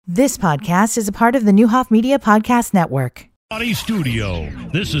This podcast is a part of the Newhoff Media Podcast Network. Studio.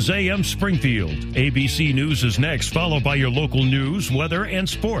 This is AM Springfield. ABC News is next, followed by your local news, weather, and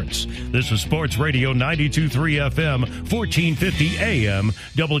sports. This is Sports Radio 92.3 FM, 1450 AM,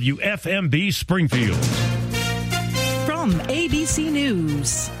 WFMB Springfield. From ABC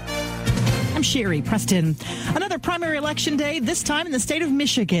News, I'm Sherry Preston. Another primary election day, this time in the state of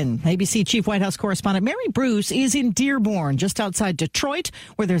Michigan. ABC Chief White House correspondent Mary Bruce is in Dearborn, just outside Detroit,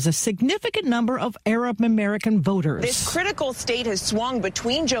 where there's a significant number of Arab American voters. This critical state has swung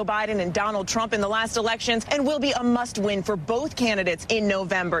between Joe Biden and Donald Trump in the last elections and will be a must-win for both candidates in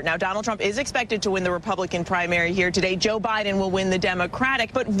November. Now, Donald Trump is expected to win the Republican primary here today. Joe Biden will win the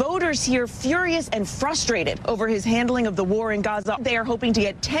Democratic, but voters here furious and frustrated over his handling of the war in Gaza. They are hoping to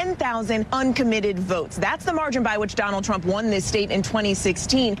get 10,000 uncommitted votes. That's the margin by which Donald Trump won this state in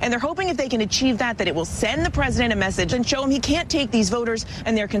 2016. And they're hoping if they can achieve that it will send the president a message and show him he can't take these voters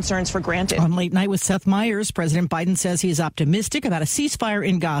and their concerns for granted. On Late Night with Seth Meyers, President Biden says he is optimistic about a ceasefire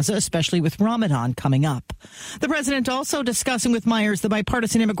in Gaza, especially with Ramadan coming up. The president also discussing with Meyers the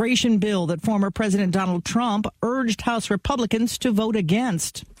bipartisan immigration bill that former President Donald Trump urged House Republicans to vote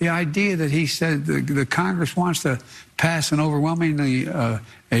against. The idea that he said the Congress wants to pass an overwhelmingly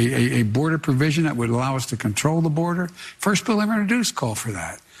a border provision that would allow us to control the border. First bill ever introduced called for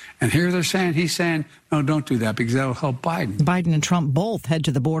that. And here he's saying, no, don't do that because that'll help Biden. Biden and Trump both head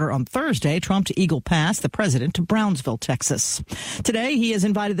to the border on Thursday, Trump to Eagle Pass, the president to Brownsville, Texas. Today, he has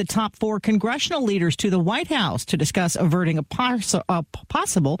invited the top 4 congressional leaders to the White House to discuss averting a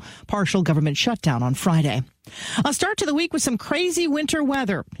possible partial government shutdown on Friday. A start to the week with some crazy winter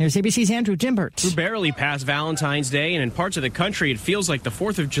weather. Here's ABC's Andrew Dimbert. We're barely past Valentine's Day, and in parts of the country, it feels like the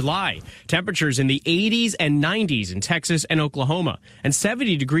 4th of July. Temperatures in the 80s and 90s in Texas and Oklahoma, and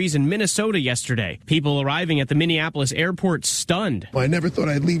 70 degrees in Minnesota yesterday. People arriving at the Minneapolis airport stunned. I never thought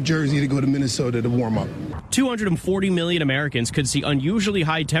I'd leave Jersey to go to Minnesota to warm up. 240 million Americans could see unusually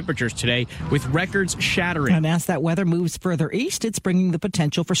high temperatures today, with records shattering. And as that weather moves further east, it's bringing the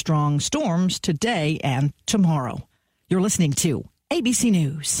potential for strong storms today and tomorrow. You're listening to ABC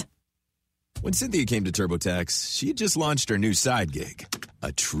News. When Cynthia came to TurboTax, she had just launched her new side gig,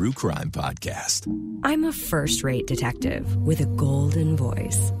 a true crime podcast. I'm a first-rate detective with a golden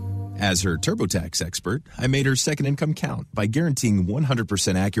voice. As her TurboTax expert, I made her second income count by guaranteeing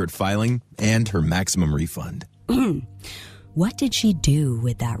 100% accurate filing and her maximum refund. What did she do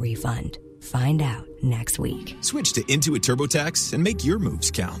with that refund? Find out next week. Switch to Intuit TurboTax and make your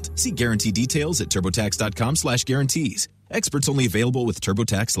moves count. See guarantee details at TurboTax.com/guarantees. Experts only available with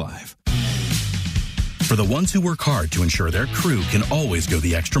TurboTax Live. For the ones who work hard to ensure their crew can always go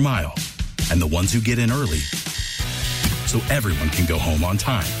the extra mile, and the ones who get in early so everyone can go home on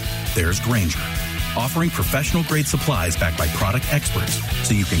time, there's Grainger, offering professional-grade supplies backed by product experts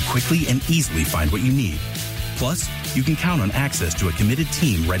so you can quickly and easily find what you need. Plus, you can count on access to a committed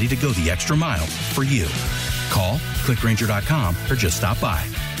team ready to go the extra mile for you. Call, click Grainger.com, or just stop by.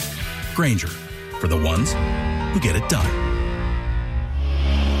 Grainger, for the ones who get it done.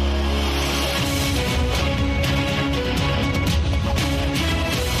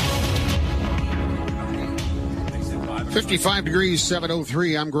 55 degrees,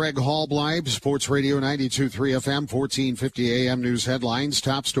 7:03. I'm Greg Hallbleib, Sports Radio 92.3 FM, 1450 AM news headlines,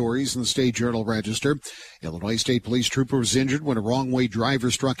 top stories in the State Journal Register. Illinois State Police trooper was injured when a wrong-way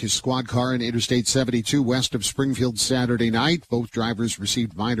driver struck his squad car on Interstate 72 west of Springfield Saturday night. Both drivers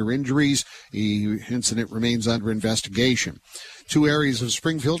received minor injuries. The incident remains under investigation. 2 areas of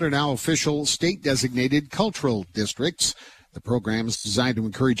Springfield are now official state-designated cultural districts. The program is designed to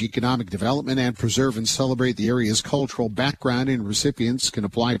encourage economic development and preserve and celebrate the area's cultural background, and recipients can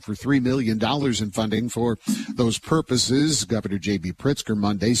apply for $3 million in funding for those purposes. Governor J.B. Pritzker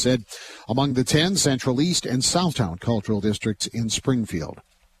Monday said among the 10 Central, East, and Southtown cultural districts in Springfield.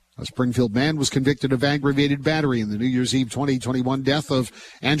 A Springfield man was convicted of aggravated battery in the New Year's Eve 2021 death of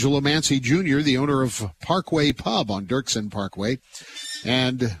Angelo Mancy Jr., the owner of Parkway Pub on Dirksen Parkway,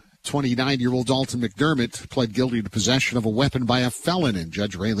 and 29-year-old Dalton McDermott pled guilty to possession of a weapon by a felon, and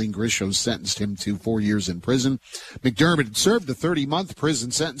Judge Raylene Grisho sentenced him to 4 years in prison. McDermott had served a 30-month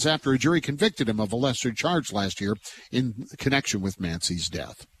prison sentence after a jury convicted him of a lesser charge last year in connection with Mancy's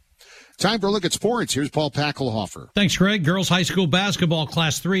death. Time for a look at sports. Here's Paul Packelhofer. Thanks, Greg. Girls high school basketball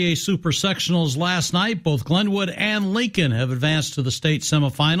Class 3A Super Sectionals last night. Both Glenwood and Lincoln have advanced to the state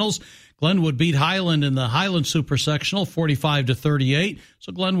semifinals. Glenwood beat Highland in the Highland Super Sectional 45-38.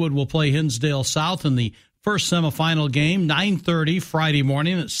 So Glenwood will play Hinsdale South in the first semifinal game, 9:30 Friday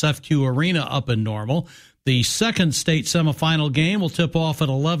morning at CEFCU Arena up in Normal. The second state semifinal game will tip off at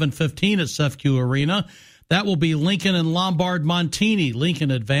 11:15 at CEFCU Arena. That will be Lincoln and Lombard Montini. Lincoln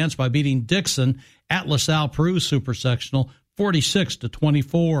advanced by beating Dixon at LaSalle Peru Super Sectional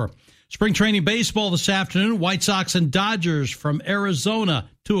 46-24. Spring training baseball this afternoon. White Sox and Dodgers from Arizona,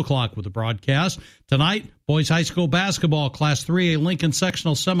 2 o'clock with the broadcast. Tonight, boys high school basketball, Class 3A Lincoln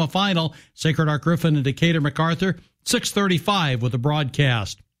sectional semifinal. Sacred Heart Griffin and Decatur MacArthur, 6:35 with the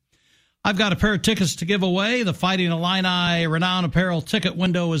broadcast. I've got a pair of tickets to give away. The Fighting Illini Renown Apparel ticket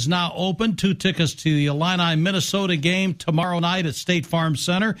window is now open. 2 tickets to the Illini Minnesota game tomorrow night at State Farm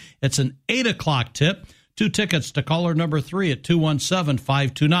Center. It's an 8 o'clock tip. 2 tickets to caller number 3 at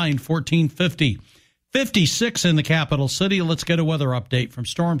 217-529-1450. 56 in the capital city. Let's get a weather update from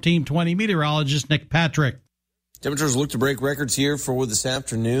Storm Team 20 meteorologist Nick Patrick. Temperatures look to break records here for this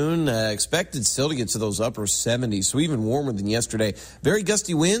afternoon. Expected still to get to those upper 70s, so even warmer than yesterday. Very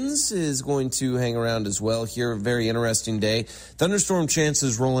gusty winds is going to hang around as well here. A very interesting day. Thunderstorm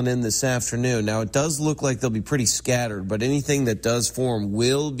chances rolling in this afternoon. Now, it does look like they'll be pretty scattered, but anything that does form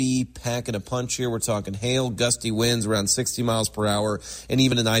will be packing a punch here. We're talking hail, gusty winds around 60 miles per hour, and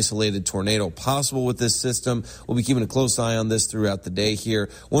even an isolated tornado possible with this system. We'll be keeping a close eye on this throughout the day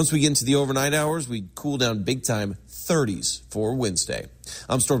here. Once we get into the overnight hours, we cool down big time. 30s for Wednesday.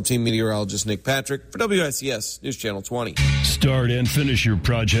 I'm Storm Team meteorologist Nick Patrick for WICS News Channel 20. Start and finish your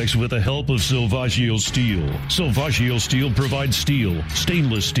projects with the help of Silvaggio Steel. Silvaggio Steel provides steel,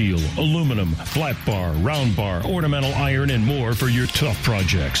 stainless steel, aluminum, flat bar, round bar, ornamental iron, and more for your tough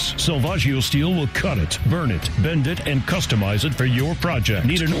projects. Silvaggio Steel will cut it, burn it, bend it, and customize it for your project.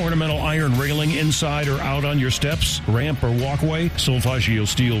 Need an ornamental iron railing inside or out on your steps, ramp, or walkway? Silvaggio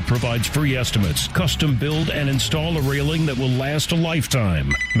Steel provides free estimates, custom build, and install a railing that will last a lifetime.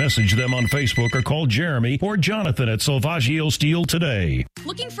 Message them on Facebook or call Jeremy or Jonathan at Silvaggio Steel today.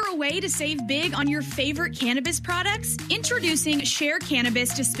 Looking for a way to save big on your favorite cannabis products? Introducing Share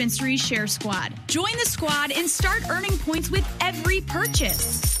Cannabis Dispensary Share Squad. Join the squad and start earning points with every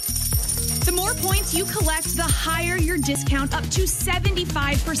purchase. The more points you collect, the higher your discount, up to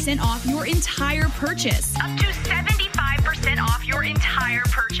 75% off your entire purchase. Up to 75% off your entire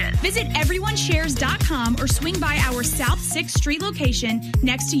purchase. Visit everyoneshares.com or swing by our South 6th Street location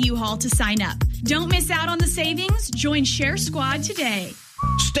next to U-Haul to sign up. Don't miss out on the savings. Join Share Squad today.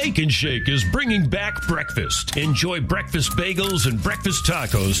 Steak and Shake is bringing back breakfast. Enjoy breakfast bagels and breakfast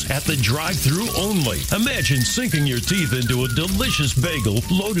tacos at the drive-thru only. Imagine sinking your teeth into a delicious bagel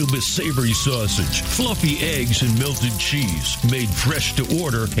loaded with savory sausage, fluffy eggs, and melted cheese, made fresh to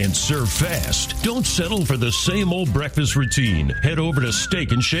order and served fast. Don't settle for the same old breakfast routine. Head over to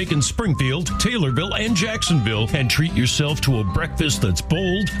Steak and Shake in Springfield, Taylorville, and Jacksonville and treat yourself to a breakfast that's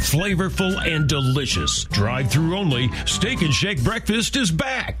bold, flavorful, and delicious. Drive-thru only, Steak and Shake breakfast is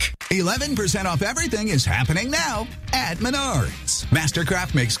back. 11% off everything is happening now at Menards.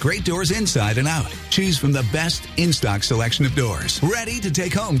 Mastercraft makes great doors inside and out. Choose from the best in-stock selection of doors, ready to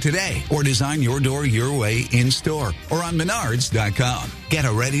take home today, or design your door your way in-store or on Menards.com. Get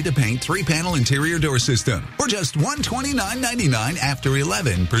a ready-to-paint 3-panel interior door system for just $129.99 after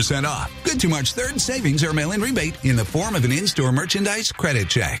 11% off. Good to March 3rd savings or mail-in rebate in the form of an in-store merchandise credit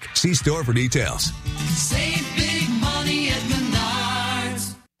check. See store for details. Save big money at Menards.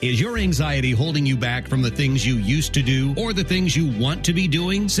 Is your anxiety holding you back from the things you used to do or the things you want to be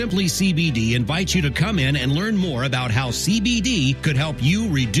doing? Simply CBD invites you to come in and learn more about how CBD could help you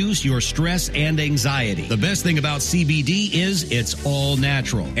reduce your stress and anxiety. The best thing about CBD is it's all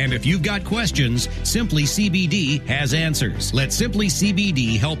natural. And if you've got questions, Simply CBD has answers. Let Simply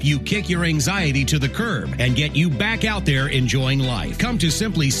CBD help you kick your anxiety to the curb and get you back out there enjoying life. Come to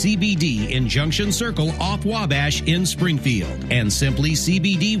Simply CBD in Junction Circle off Wabash in Springfield and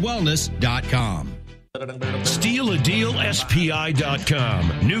simplycbdwellness.com.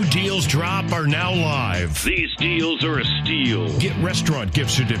 StealADealSPI.com. New deals drop are now live. These deals are a steal. Get restaurant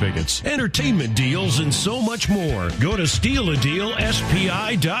gift certificates, entertainment deals, and so much more. Go to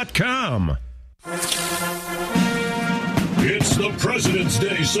StealADealSPI.com. It's the President's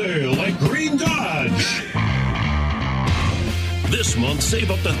Day sale at Green Dodge. This month,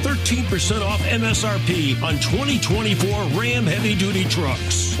 save up to 13% off MSRP on 2024 Ram heavy-duty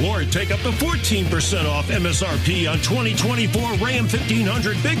trucks. Or take up to 14% off MSRP on 2024 Ram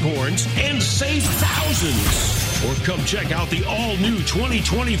 1500 Bighorns and save thousands. Or come check out the all-new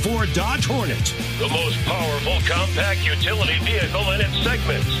 2024 Dodge Hornet, the most powerful compact utility vehicle in its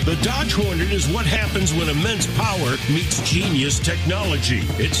segment. The Dodge Hornet is what happens when immense power meets genius technology.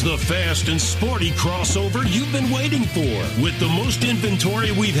 It's the fast and sporty crossover you've been waiting for. With the most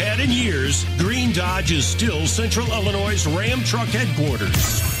inventory we've had in years, Green Dodge is still Central Illinois' Ram truck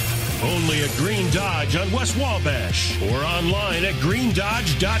headquarters. Only at Green Dodge on West Wabash or online at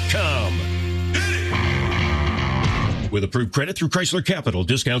greendodge.com. With approved credit through Chrysler Capital,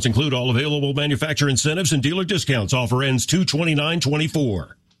 discounts include all available manufacturer incentives and dealer discounts. Offer ends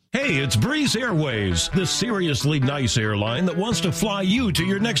 2/29/24. Hey, it's Breeze Airways, the seriously nice airline that wants to fly you to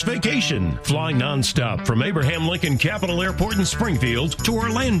your next vacation. Fly nonstop from Abraham Lincoln Capital Airport in Springfield to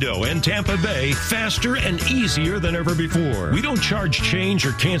Orlando and Tampa Bay, faster and easier than ever before. We don't charge change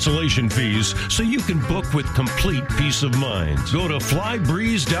or cancellation fees, so you can book with complete peace of mind. Go to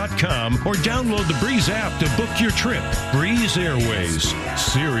flybreeze.com or download the Breeze app to book your trip. Breeze Airways,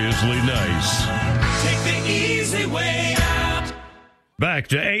 seriously nice. Take the easy way out. Back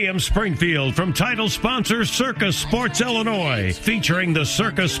to AM Springfield from title sponsor Circus Sports Illinois, featuring the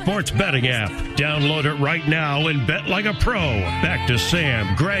Circus Sports betting app. Download it right now and bet like a pro. Back to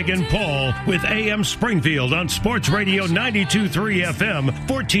Sam, Greg, and Paul with AM Springfield on Sports Radio 92.3 FM,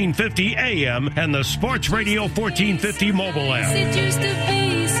 1450 AM, and the Sports Radio 1450 mobile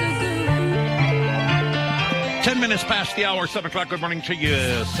app. 10 minutes past the hour, 7 o'clock. Good morning to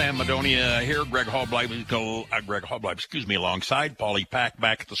you. Sam Madonia here. Greg Hallbleib, alongside Paulie Pack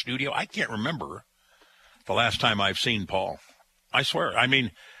back at the studio. I can't remember the last time I've seen Paul. I swear. I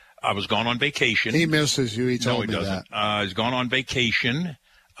mean, I was gone on vacation. He misses you. He told me doesn't. that. He's gone on vacation.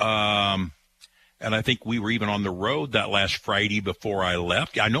 And I think we were even on the road that last Friday before I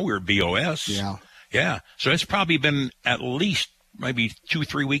left. I know we were at BOS. Yeah. So it's probably been at least maybe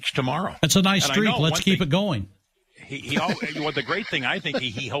 2-3 weeks tomorrow. That's a nice streak. Let's keep it going. Well, the great thing, I think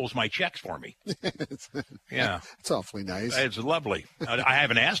he holds my checks for me. Yeah. It's awfully nice. It's lovely. I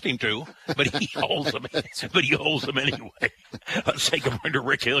haven't asked him to, but he holds them. Anyway. Let's say good morning to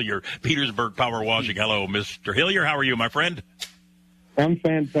Rick Hillier, Petersburg Power Washing. Hello, Mr. Hillier. How are you, my friend? I'm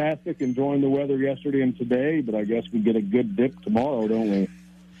fantastic. Enjoying the weather yesterday and today, but I guess we get a good dip tomorrow, don't we?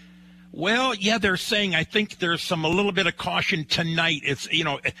 Well, yeah, they're saying, I think there's a little bit of caution tonight. It's,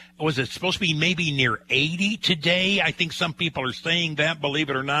 was it supposed to be maybe near 80 today? I think some people are saying that, believe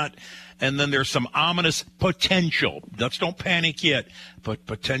it or not. And then there's some ominous potential. Don't panic yet, but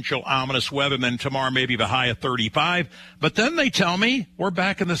potential ominous weather. And then tomorrow, maybe the high of 35. But then they tell me we're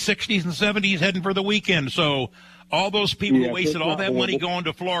back in the 60s and 70s heading for the weekend. So all those people who wasted all that money going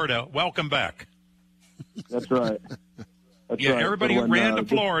to Florida, welcome back. That's right. Yeah, right. Everybody who ran to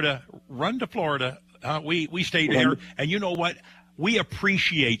Florida, run to Florida. We stayed here. And you know what? We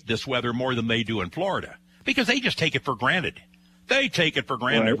appreciate this weather more than they do in Florida because they just take it for granted. They take it for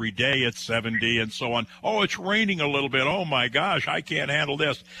granted every day. It's 70 and so on. Oh, it's raining a little bit. Oh, my gosh, I can't handle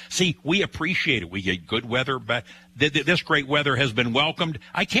this. See, we appreciate it. We get good weather. But this great weather has been welcomed.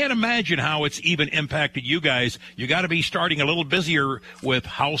 I can't imagine how it's even impacted you guys. You got to be starting a little busier with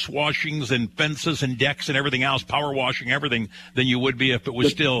house washings and fences and decks and everything else, power washing, everything, than you would be if it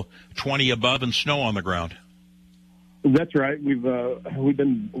was still 20 above and snow on the ground. That's right. We've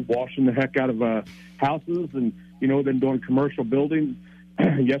been washing the heck out of houses and, then doing commercial buildings.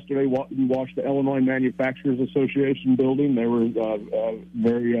 Yesterday, we washed the Illinois Manufacturers Association building. They were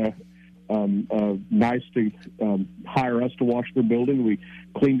very nice to hire us to wash their building. We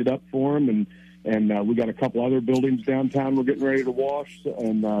cleaned it up for them, and we got a couple other buildings downtown we're getting ready to wash,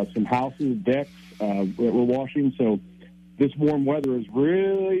 and some houses, decks that we're washing. So this warm weather has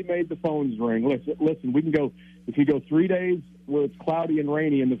really made the phones ring. Listen, we can go, if you go 3 days where it's cloudy and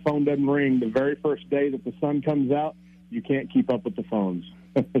rainy and the phone doesn't ring, the very first day that the sun comes out, you can't keep up with the phones.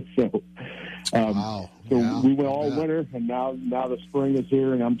 We went all winter, and now the spring is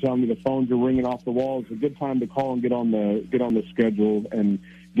here, and I'm telling you, the phones are ringing off the walls. It's a good time to call and get on the schedule and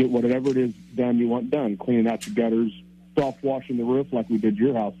get whatever it is done you want done. Cleaning out your gutters, soft washing the roof like we did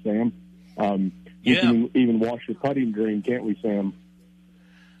your house, Sam. We can even wash your putting green, can't we, Sam?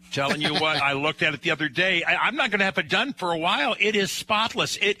 Telling you what, I looked at it the other day. I'm not going to have it done for a while. It is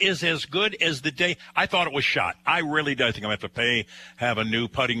spotless. It is as good as the day. I thought it was shot. I really do. I think I'm going to have to have a new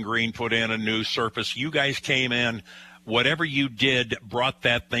putting green put in, a new surface. You guys came in. Whatever you did brought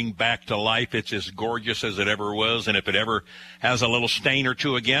that thing back to life. It's as gorgeous as it ever was. And if it ever has a little stain or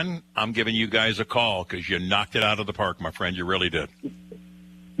two again, I'm giving you guys a call because you knocked it out of the park, my friend. You really did.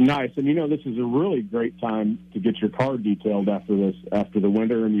 Nice. And, this is a really great time to get your car detailed after the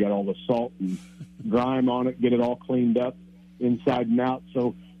winter, and you got all the salt and grime on it, get it all cleaned up inside and out.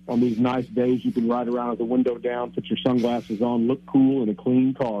 So on these nice days, you can ride around with the window down, put your sunglasses on, look cool in a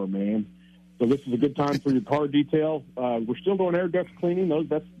clean car, man. So this is a good time for your car detail. We're still doing air duct cleaning.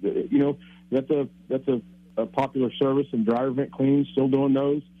 That's a popular service, and dryer vent cleaning, still doing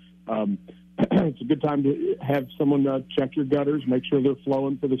those. It's a good time to have someone check your gutters, make sure they're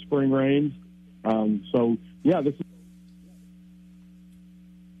flowing for the spring rains. This is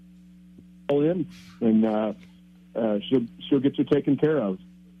all in, and she'll get you taken care of.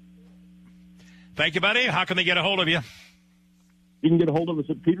 Thank you, buddy. How can they get a hold of you? You can get a hold of us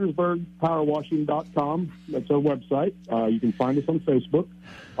at petersburgpowerwashing.com. That's our website. You can find us on Facebook.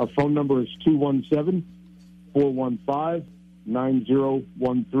 Our phone number is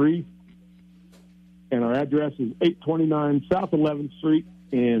 217-415-9013. And our address is 829 South 11th Street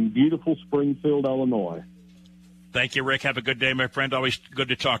in beautiful Springfield, Illinois. Thank you, Rick. Have a good day, my friend. Always good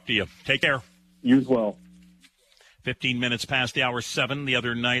to talk to you. Take care. You as well. 15 minutes past the hour 7. The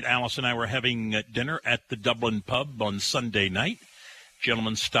other night, Alice and I were having dinner at the Dublin Pub on Sunday night.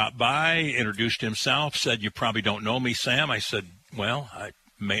 Gentleman stopped by, introduced himself, said, "You probably don't know me, Sam." I said, "Well,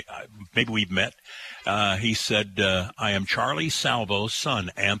 maybe we've met." He said, "I am Charlie Salvo's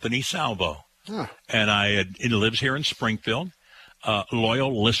son, Anthony Salvo." Huh. And he lives here in Springfield.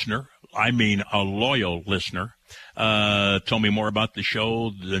 Loyal listener. I mean, a loyal listener. Told me more about the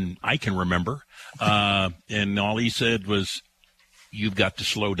show than I can remember. And all he said was, "You've got to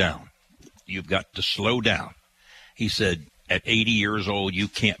slow down. You've got to slow down." He said, "At 80 years old, you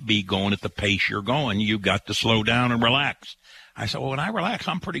can't be going at the pace you're going. You've got to slow down and relax." I said, "Well, when I relax,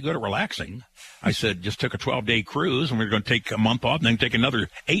 I'm pretty good at relaxing." I said, "Just took a 12-day cruise, and we're going to take a month off and then take another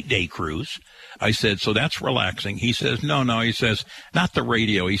 8-day cruise." I said, "So that's relaxing." He says, No. He says, "Not the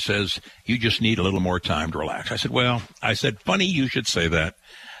radio." He says, "You just need a little more time to relax." I said, funny you should say that,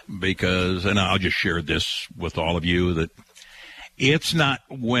 because, and I'll just share this with all of you, that it's not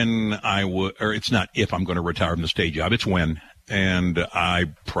it's not if I'm going to retire from the state job. It's when. And I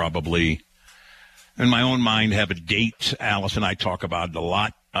probably, in my own mind, have a date. Alice and I talk about it a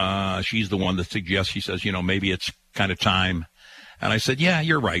lot. She's the one that suggests, she says, maybe it's kind of time. And I said, yeah,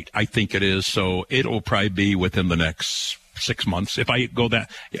 you're right. I think it is. So it'll probably be within the next 6 months. If I go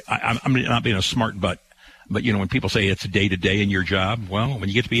that, I'm not being a smart butt. But, when people say it's day to day in your job, well, when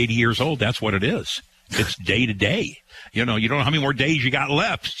you get to be 80 years old, that's what it is. It's day to day. You don't know how many more days you got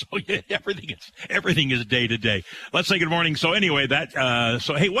left. So everything is day to day. Let's say good morning. So anyway,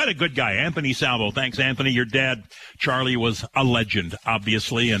 hey, what a good guy. Anthony Salvo. Thanks, Anthony. Your dad, Charlie, was a legend,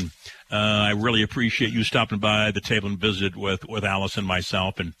 obviously. And I really appreciate you stopping by the table and visit with Alice and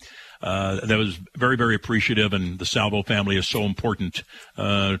myself. And that was very, very appreciative, and the Salvo family is so important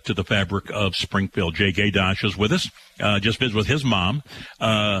to the fabric of Springfield. Jay Gaydosh is with us. Just visited with his mom.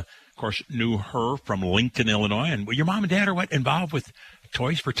 Of course, knew her from Lincoln, Illinois. And your mom and dad are involved with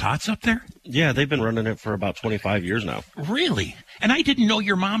Toys for Tots up there? Yeah, they've been running it for about 25 years now. Really? And I didn't know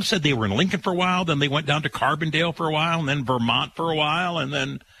your mom said they were in Lincoln for a while, then they went down to Carbondale for a while, and then Vermont for a while, and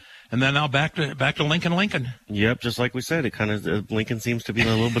then now back to Lincoln. Yep, just like we said, it kind of Lincoln seems to be a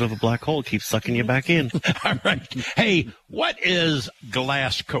little bit of a black hole. It keeps sucking you back in. All right. Hey, what is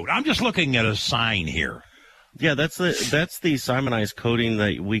glass coat? I'm just looking at a sign here. Yeah, that's the Simonized coating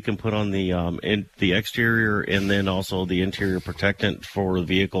that we can put on the exterior and then also the interior protectant for the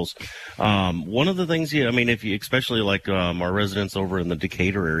vehicles. One of the things, if you, especially like our residents over in the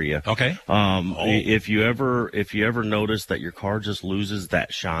Decatur area. Okay. If you ever notice that your car just loses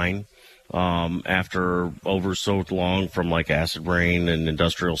that shine after over so long from like acid rain and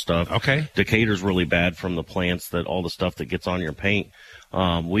industrial stuff. Okay. Decatur's really bad from the plants, that all the stuff that gets on your paint.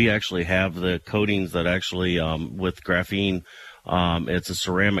 We actually have the coatings that actually, with graphene, it's a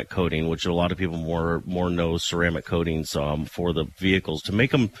ceramic coating, which a lot of people more know ceramic coatings, for the vehicles to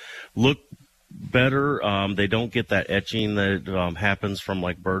make them look better. They don't get that etching that, happens from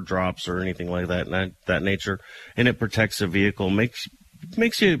like bird drops or anything like that nature. And it protects the vehicle, makes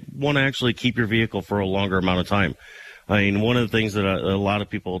you want to actually keep your vehicle for a longer amount of time. I mean, one of the things that a lot of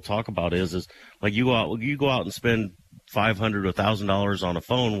people talk about is like you go out and spend $500 to $1,000 on a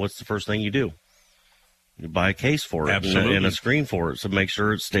phone. What's the first thing you do? You buy a case for it. Absolutely. And a screen for it, so make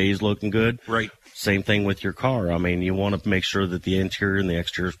sure it stays looking good. Right. Same thing with your car. I mean, you want to make sure that the interior and the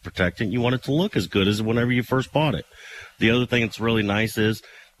exterior is protected. You want it to look as good as whenever you first bought it. The other thing that's really nice is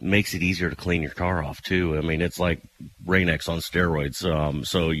it makes it easier to clean your car off too. I mean, it's like Rain-X on steroids.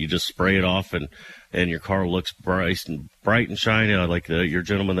 So you just spray it off and your car looks bright and shiny, like your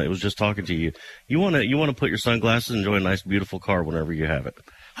gentleman that was just talking to you. You want to put your sunglasses and enjoy a nice, beautiful car whenever you have it.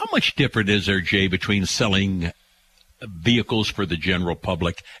 How much different is there, Jay, between selling vehicles for the general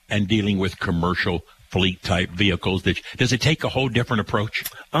public and dealing with commercial fleet type vehicles? Does it take a whole different approach?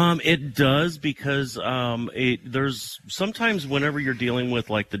 It does, because there's sometimes whenever you're dealing with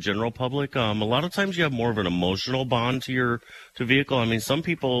like the general public, a lot of times you have more of an emotional bond to vehicle. I mean, some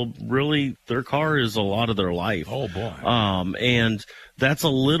people really, their car is a lot of their life. Oh boy. And that's a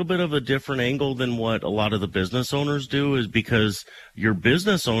little bit of a different angle than what a lot of the business owners do, is because your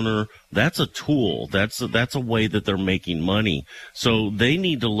business owner, that's a tool. That's a way that they're making money. So they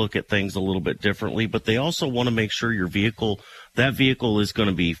need to look at things a little bit differently, but they also want to make sure that vehicle is going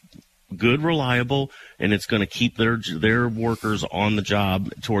to be good, reliable, and it's going to keep their workers on the job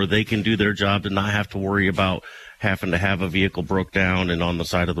to where they can do their job and not have to worry about having to have a vehicle broke down and on the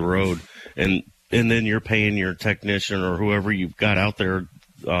side of the road. And then you're paying your technician or whoever you've got out there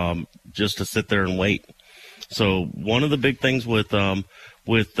just to sit there and wait. So one of the big things with our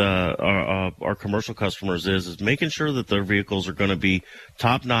commercial customers is making sure that their vehicles are going to be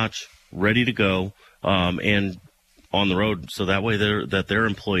top notch, ready to go, and on the road, so that way their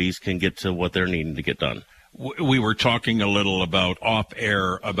employees can get to what they're needing to get done. We were talking a little about off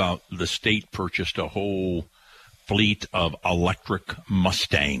air about the state purchased a whole fleet of electric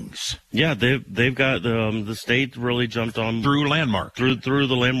Mustangs. Yeah, they've got the state really jumped on through Landmark, through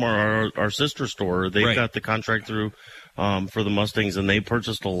the Landmark, our sister store. They've right. got the contract through for the Mustangs, and they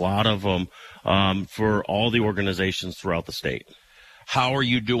purchased a lot of them for all the organizations throughout the state. How are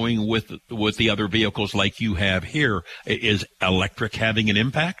you doing with the other vehicles like you have here? Is electric having an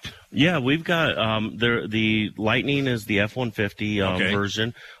impact? Yeah, we've got the Lightning is the F-150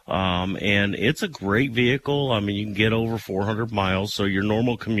 version, and it's a great vehicle. I mean, you can get over 400 miles, so your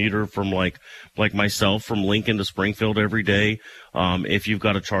normal commuter from like myself from Lincoln to Springfield every day, if you've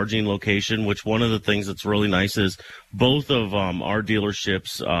got a charging location, which one of the things that's really nice is both of our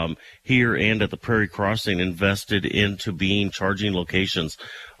dealerships here and at the Prairie Crossing invested into being charging locations.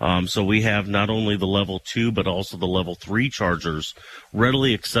 So we have not only the level 2, but also the level 3 chargers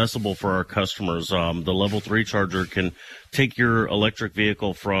readily accessible for our customers. The level 3 charger can take your electric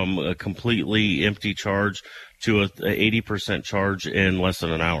vehicle from a completely empty charge to a 80% charge in less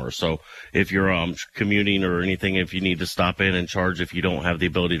than an hour. So if you're commuting or anything, if you need to stop in and charge, if you don't have the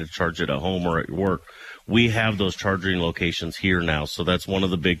ability to charge it at home or at work, we have those charging locations here now. So that's one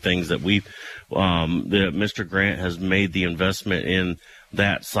of the big things that that Mr. Grant has made the investment in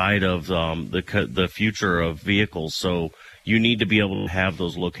that side of the future of vehicles. So you need to be able to have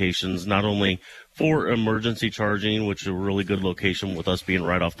those locations, not only for emergency charging, which is a really good location with us being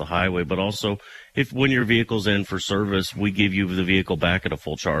right off the highway, but also when your vehicle's in for service, we give you the vehicle back at a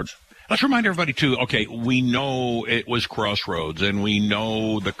full charge. Let's remind everybody, too, okay, we know it was Crossroads, and we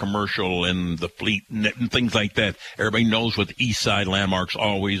know the commercial and the fleet and things like that. Everybody knows what the East Side Landmark's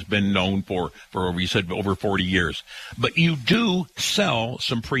always been known for you said, over 40 years. But you do sell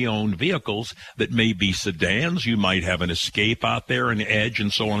some pre-owned vehicles that may be sedans. You might have an Escape out there, an Edge,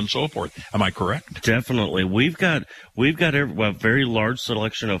 and so on and so forth. Am I correct? Definitely. We've got a very large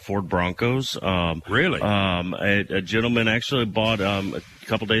selection of Ford Broncos. Really? A gentleman actually bought a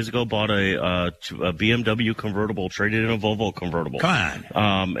couple days ago a BMW convertible, traded in a Volvo convertible. Come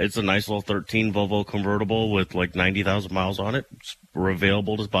on. It's a nice little 13 Volvo convertible with like 90,000 miles on it. We're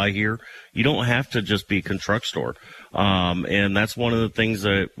available to buy here. You don't have to just be a truck store. And that's one of the things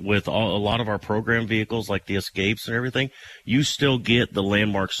that with a lot of our program vehicles like the Escapes and everything, you still get the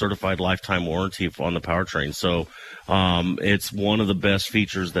Landmark certified lifetime warranty on the powertrain. So it's one of the best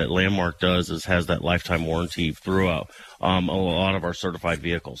features that Landmark does has that lifetime warranty throughout a lot of our certified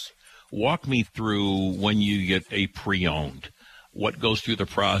vehicles. Walk me through when you get a pre-owned. What goes through the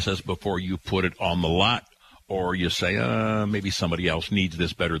process before you put it on the lot, or you say, maybe somebody else needs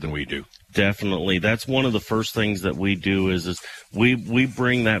this better than we do? Definitely. That's one of the first things that we do is we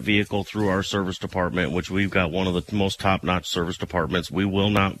bring that vehicle through our service department, which we've got one of the most top-notch service departments. We will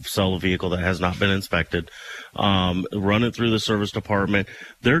not sell a vehicle that has not been inspected. Run it through the service department.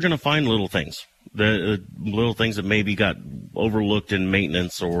 They're going to find little things. The little things that maybe got overlooked in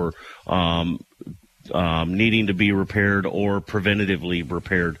maintenance or needing to be repaired or preventatively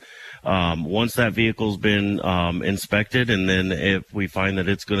repaired. Once that vehicle's been inspected, and then if we find that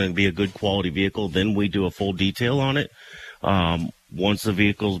it's going to be a good quality vehicle, then we do a full detail on it. Once the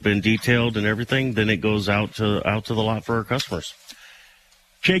vehicle's been detailed and everything, then it goes out to the lot for our customers.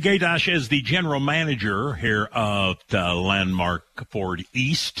 Jay Gaydosh is the general manager here of Landmark Ford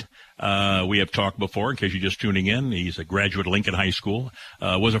East. We have talked before, in case you're just tuning in. He's a graduate of Lincoln High School,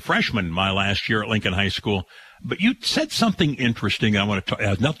 was a freshman my last year at Lincoln High School. But you said something interesting I want to talk. It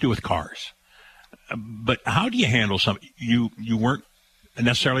has nothing to do with cars. But how do you handle something? You weren't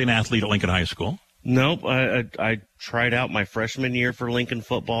necessarily an athlete at Lincoln High School. Nope. I tried out my freshman year for Lincoln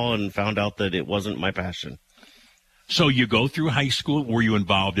football and found out that it wasn't my passion. So you go through high school. Were you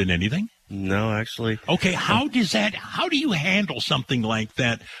involved in anything? No, actually. Okay, how do you handle something like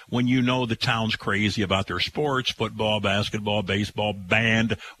that when you know the town's crazy about their sports, football, basketball, baseball,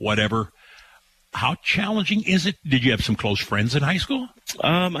 band, whatever? How challenging is it? Did you have some close friends in high school?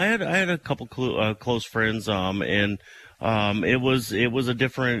 I had a couple close friends, and it was a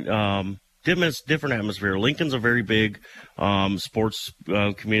different atmosphere. Lincoln's a very big sports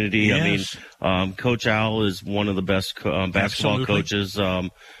community. Yes. I mean, Coach Al is one of the best basketball coaches.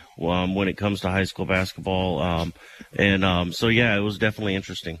 when it comes to high school basketball. So yeah, it was definitely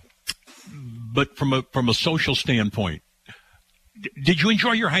interesting. But from a social standpoint, did you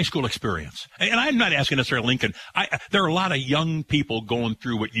enjoy your high school experience? And I'm not asking necessarily Lincoln. There are a lot of young people going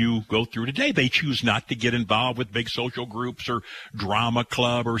through what you go through today. They choose not to get involved with big social groups or drama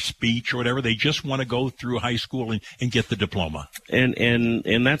club or speech or whatever. They just want to go through high school and get the diploma.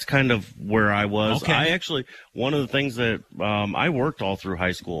 And that's kind of where I was. Okay. I actually, one of the things that I worked all through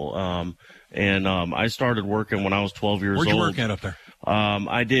high school, I started working when I was 12 years old. Where'd you work at up there?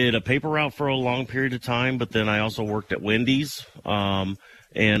 I did a paper route for a long period of time, but then I also worked at Wendy's, and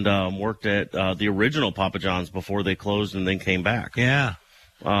worked at the original Papa John's before they closed and then came back. Yeah.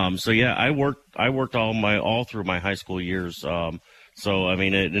 So yeah, I worked all through my high school years. So I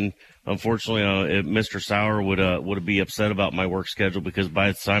mean, and unfortunately, Mr. Sauer would be upset about my work schedule, because by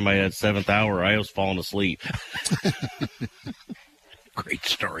the time I had 7th hour, I was falling asleep. Great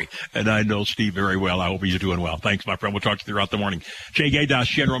story. And I know Steve very well. I hope he's doing well. Thanks, my friend. We'll talk to you throughout the morning. Jay Gaydos,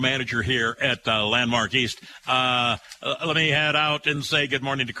 General Manager here at Landmark East. Let me head out and say good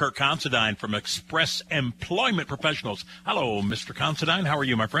morning to Kirk Considine from Express Employment Professionals. Hello, Mr. Considine. How are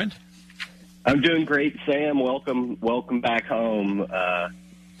you, my friend? I'm doing great, Sam. Welcome back home.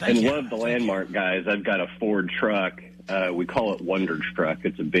 Love the Landmark guys. I've got a Ford truck. We call it Wonder Truck.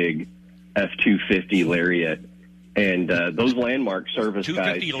 It's a big F-250 Lariat. And those Landmark service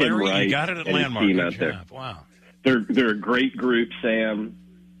guys, Tim Wright, you got it at and Landmark. his team Good out there. job. Wow. They're a great group, Sam.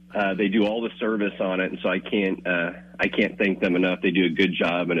 They do all the service on it, and so I can't thank them enough. They do a good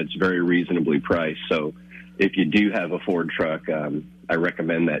job, and it's very reasonably priced. So if you do have a Ford truck, I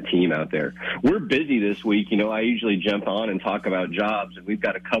recommend that team out there. We're busy this week. You know, I usually jump on and talk about jobs, and we've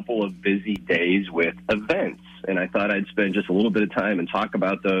got a couple of busy days with events, and I thought I'd spend just a little bit of time and talk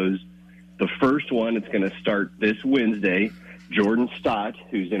about those. The first one, it's going to start this Wednesday. Jordan Stott,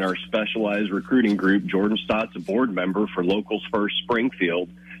 who's in our specialized recruiting group. Jordan Stott's a board member for Locals First Springfield,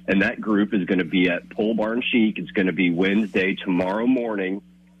 and that group is going to be at Pole Barn Chic. It's going to be Wednesday, tomorrow morning.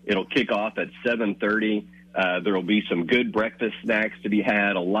 It'll kick off at 7:30. There will be some good breakfast snacks to be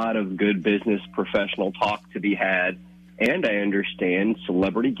had, a lot of good business professional talk to be had, and I understand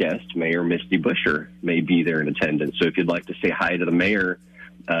celebrity guest Mayor Misty Buscher may be there in attendance. So if you'd like to say hi to the mayor,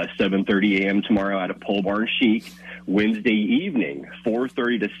 7:30 a.m. tomorrow out at Pole Barn Chic. Wednesday evening,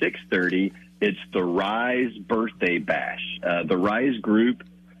 4:30 to 6:30, it's the Rise Birthday Bash. The Rise group,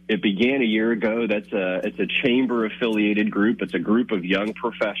 it began a year ago. It's a chamber-affiliated group. It's a group of young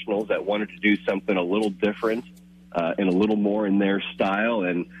professionals that wanted to do something a little different and a little more in their style.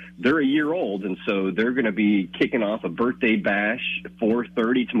 And they're a year old, and so they're going to be kicking off a birthday bash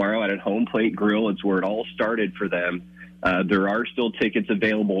 4:30 tomorrow out at Home Plate Grill. It's where it all started for them. There are still tickets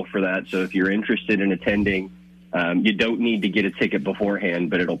available for that, so if you're interested in attending, you don't need to get a ticket beforehand,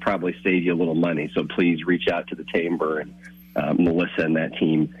 but it'll probably save you a little money. So please reach out to the Chamber, and Melissa and that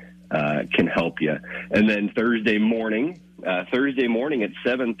team can help you. And then Thursday morning at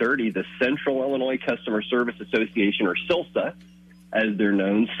 7:30, the Central Illinois Customer Service Association, or CILSA, as they're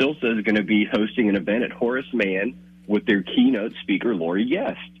known, CILSA is going to be hosting an event at Horace Mann with their keynote speaker, Lori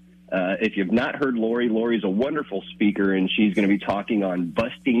Guest. If you've not heard Lori's a wonderful speaker, and she's going to be talking on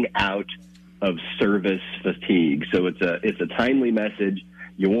busting out of service fatigue. So it's a timely message.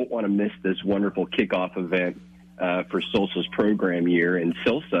 You won't want to miss this wonderful kickoff event for CILSA's program year. And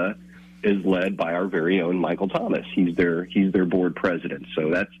CILSA is led by our very own Michael Thomas. He's their board president. So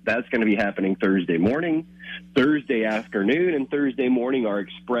that's going to be happening Thursday morning. Thursday afternoon and Thursday morning, our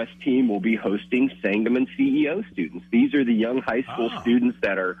Express team will be hosting Sangamon CEO students. These are the young high school students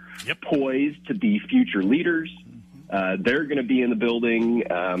that are poised to be future leaders. They're going to be in the building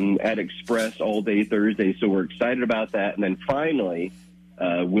at Express all day Thursday, so we're excited about that. And then finally,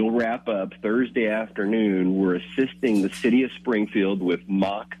 we'll wrap up Thursday afternoon. We're assisting the city of Springfield with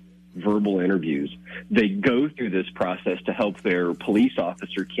mock verbal interviews. They go through this process to help their police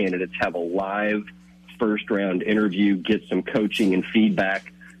officer candidates have a live first-round interview, get some coaching and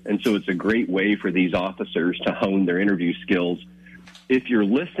feedback. And so it's a great way for these officers to hone their interview skills. If you're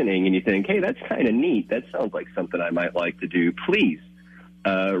listening and you think, hey, that's kind of neat, that sounds like something I might like to do, please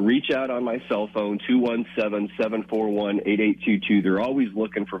reach out on my cell phone, 217-741-8822. They're always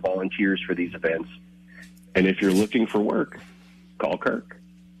looking for volunteers for these events. And if you're looking for work, call Kirk.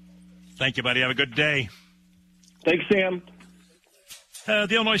 Thank you, buddy. Have a good day. Thanks, Sam.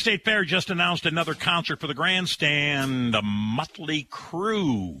 The Illinois State Fair just announced another concert for the grandstand, Motley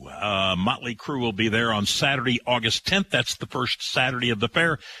Crue. Motley Crue will be there on Saturday, August 10th. That's the first Saturday of the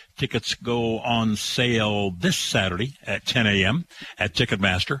fair. Tickets go on sale this Saturday at 10 a.m. at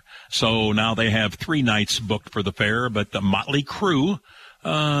Ticketmaster. So now they have 3 nights booked for the fair, but the Motley Crue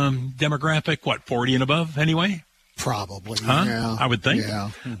demographic, 40 and above anyway? Probably, huh? Yeah. I would think. Yeah.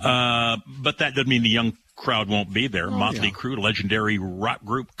 But that doesn't mean the young crowd won't be there. Motley Crue, legendary rock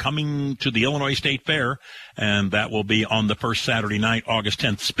group, coming to the Illinois State Fair, and that will be on the first Saturday night, August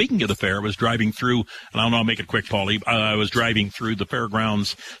 10th. Speaking of the fair, I was driving through, and I'll make it quick, Paulie. I was driving through the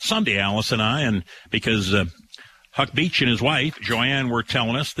fairgrounds Sunday, Alice and I, and because Huck Beach and his wife, Joanne, were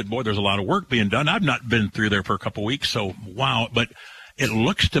telling us that, boy, there's a lot of work being done. I've not been through there for a couple of weeks, so wow. But it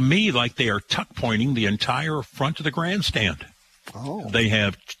looks to me like they are tuck pointing the entire front of the grandstand. Oh. They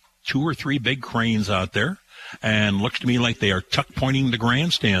have 2 or 3 big cranes out there, and looks to me like they are tuck pointing the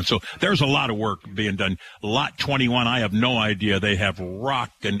grandstand. So there's a lot of work being done. Lot 21, I have no idea. They have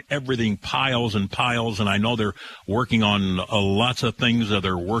rock and everything, piles and piles, and I know they're working on lots of things.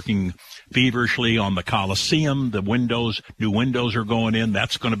 They're working feverishly on the Coliseum. The windows, new windows are going in.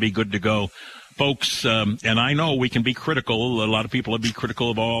 That's going to be good to go. Folks, and I know we can be critical. A lot of people will be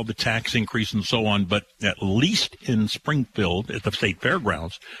critical of all the tax increase and so on, but at least in Springfield at the State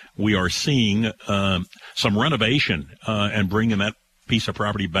Fairgrounds, we are seeing some renovation and bringing that piece of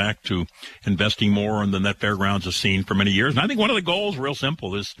property back to investing more than that fairgrounds has seen for many years. And I think one of the goals, real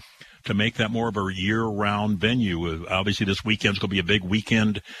simple, is to make that more of a year-round venue. Obviously, this weekend's going to be a big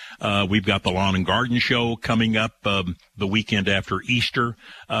weekend. We've got the Lawn and Garden Show coming up the weekend after Easter.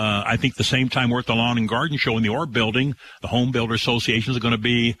 I think the same time we're at the Lawn and Garden Show in the Orb Building, the Home Builder Associations are going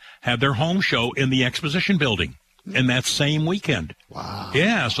to have their home show in the Exposition Building. And that same weekend. Wow.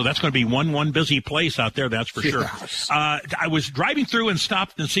 Yeah, so that's going to be one busy place out there, that's for sure. Yes. I was driving through and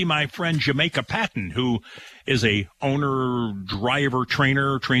stopped and see my friend Jamaica Patton, who is a owner, driver,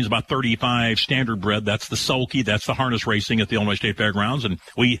 trainer, trains about 35 standardbred. That's the sulky, that's the harness racing at the Illinois State Fairgrounds. And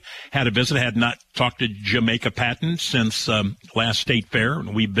we had a visit. I had not talked to Jamaica Patton since last state fair.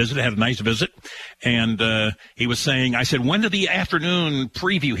 We visited, had a nice visit. And he was saying, I said, when did the afternoon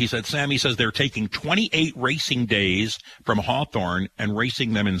preview? He said, Sam, he says they're taking 28 racing days from Hawthorne and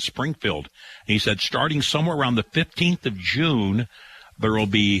racing them in Springfield. And he said, starting somewhere around the 15th of June, there will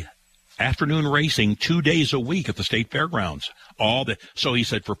be afternoon racing 2 days a week at the State Fairgrounds. So he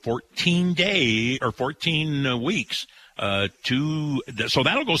said for 14 weeks, so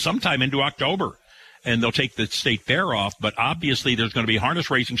that'll go sometime into October. And they'll take the state fair off, but obviously there's going to be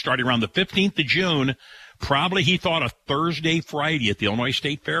harness racing starting around the 15th of June. Probably, he thought, a Thursday, Friday at the Illinois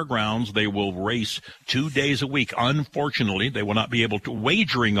State Fairgrounds. They will race 2 days a week. Unfortunately, they will not be able to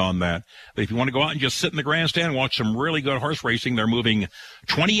wagering on that. But if you want to go out and just sit in the grandstand and watch some really good horse racing, they're moving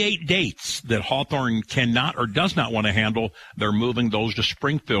 28 dates that Hawthorne cannot or does not want to handle. They're moving those to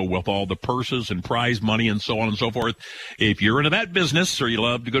Springfield with all the purses and prize money and so on and so forth. If you're into that business or you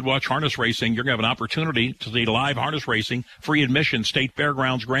love to go watch harness racing, you're going to have an opportunity to see live harness racing, free admission, State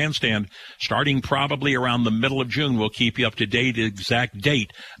Fairgrounds grandstand, starting probably around the middle of June. We'll keep you up to date, exact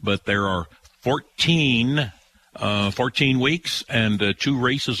date, but there are 14 weeks and 2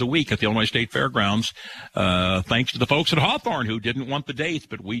 races a week at the Illinois State Fairgrounds, thanks to the folks at Hawthorne who didn't want the dates,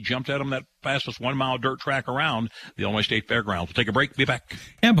 but we jumped at them that fastest 1-mile dirt track around the Illinois State Fairgrounds. We'll take a break, be back.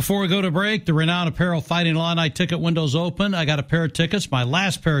 And before we go to break, the Renowned Apparel Fighting Illini ticket window's open. I got a pair of tickets, my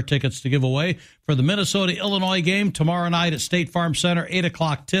last pair of tickets to give away for the Minnesota-Illinois game tomorrow night at State Farm Center, 8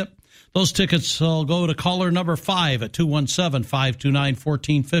 o'clock tip. Those tickets will go to caller number 5 at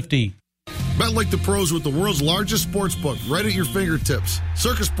 217-529-1450. Bet like the pros with the world's largest sports book right at your fingertips.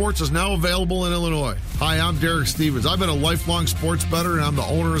 Circus Sports is now available in Illinois. Hi, I'm Derek Stevens. I've been a lifelong sports bettor, and I'm the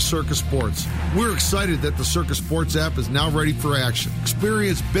owner of Circus Sports. We're excited that the Circus Sports app is now ready for action.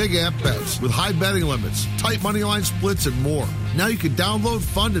 Experience big app bets with high betting limits, tight money line splits, and more. Now you can download,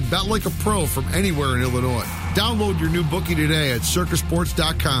 fund, and bet like a pro from anywhere in Illinois. Download your new bookie today at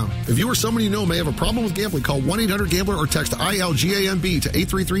circusports.com. If you or someone you know may have a problem with gambling, call 1-800-GAMBLER or text ILGAMB to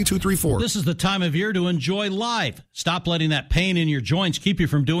 833-234. This is the time of year to enjoy life. Stop letting that pain in your joints keep you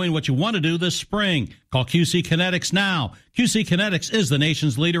from doing what you want to do this spring. Call QC Kinetics now. QC Kinetics is the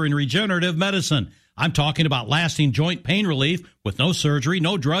nation's leader in regenerative medicine. I'm talking about lasting joint pain relief with no surgery,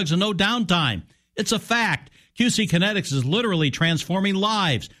 no drugs, and no downtime. It's a fact. QC Kinetics is literally transforming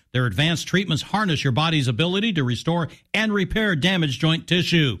lives. Their advanced treatments harness your body's ability to restore and repair damaged joint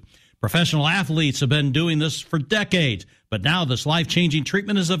tissue. Professional athletes have been doing this for decades, but now this life-changing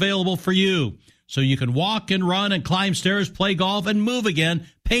treatment is available for you. So you can walk and run and climb stairs, play golf, and move again,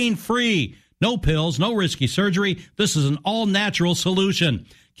 pain-free. No pills, no risky surgery. This is an all-natural solution.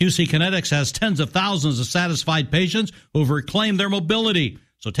 QC Kinetics has tens of thousands of satisfied patients who have reclaimed their mobility.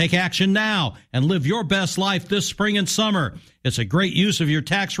 So take action now and live your best life this spring and summer. It's a great use of your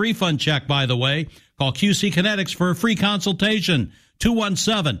tax refund check, by the way. Call QC Kinetics for a free consultation.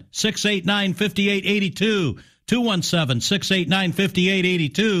 217-689-5882.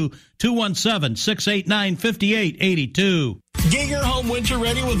 217-689-5882, 217-689-5882. Get your home winter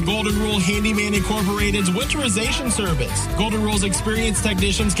ready with Golden Rule Handyman Incorporated's winterization service. Golden Rule's experienced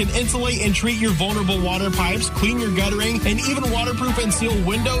technicians can insulate and treat your vulnerable water pipes, clean your guttering, and even waterproof and seal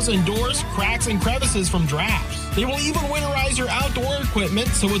windows and doors, cracks, and crevices from drafts. They will even winterize your outdoor equipment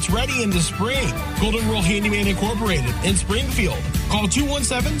so it's ready in the spring. Golden Rule Handyman Incorporated in Springfield. Call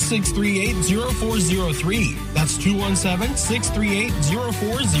 217-638-0403. That's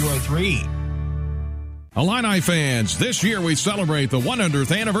 217-638-0403. Illini fans, this year we celebrate the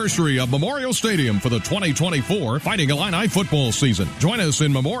 100th anniversary of Memorial Stadium for the 2024 Fighting Illini football season. Join us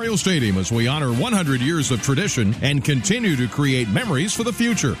in Memorial Stadium as we honor 100 years of tradition and continue to create memories for the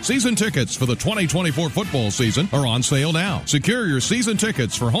future. Season tickets for the 2024 football season are on sale now. Secure your season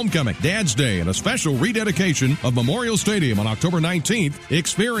tickets for Homecoming, Dad's Day, and a special rededication of Memorial Stadium on October 19th.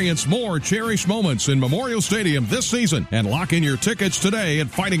 Experience more cherished moments in Memorial Stadium this season and lock in your tickets today at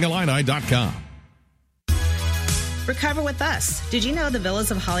fightingillini.com. Recover with us. Did you know the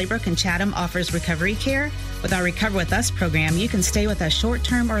Villas of Hollybrook and Chatham offers recovery care? With our Recover With Us program, you can stay with us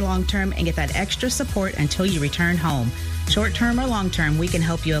short-term or long-term and get that extra support until you return home. Short-term or long-term, we can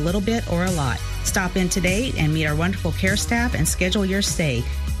help you a little bit or a lot. Stop in today and meet our wonderful care staff and schedule your stay.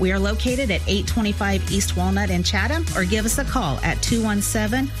 We are located at 825 East Walnut in Chatham, or give us a call at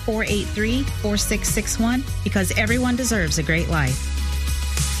 217-483-4661, because everyone deserves a great life.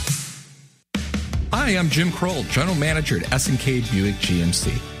 Hi, I'm Jim Kroll, General Manager at S&K Buick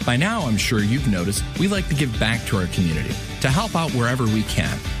GMC. By now, I'm sure you've noticed we like to give back to our community, to help out wherever we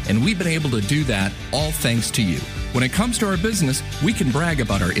can, and we've been able to do that all thanks to you. When it comes to our business, we can brag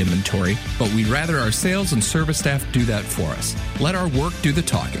about our inventory, but we'd rather our sales and service staff do that for us. Let our work do the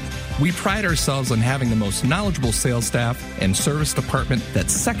talking. We pride ourselves on having the most knowledgeable sales staff and service department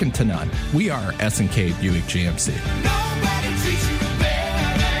that's second to none. We are S&K Buick GMC. Nobody treats you better.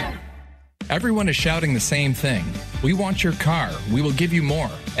 Everyone is shouting the same thing. We want your car. We will give you more.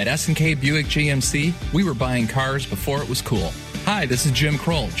 At S&K Buick GMC, we were buying cars before it was cool. Hi, this is Jim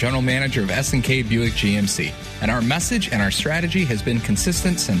Kroll, General Manager of S&K Buick GMC. And our message and our strategy has been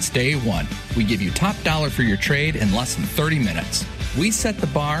consistent since day one. We give you top dollar for your trade in less than 30 minutes. We set the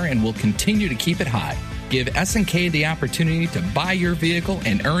bar and will continue to keep it high. Give S&K the opportunity to buy your vehicle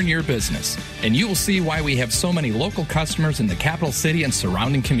and earn your business. And you will see why we have so many local customers in the capital city and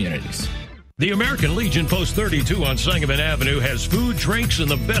surrounding communities. The American Legion Post 32 on Sangamon Avenue has food, drinks, and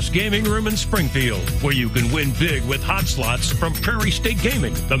the best gaming room in Springfield, where you can win big with hot slots from Prairie State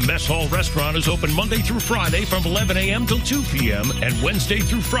Gaming. The Mess Hall restaurant is open Monday through Friday from 11 a.m. till 2 p.m. and Wednesday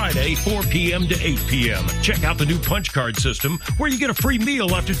through Friday, 4 p.m. to 8 p.m. Check out the new punch card system, where you get a free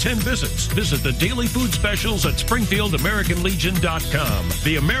meal after 10 visits. Visit the daily food specials at SpringfieldAmericanLegion.com.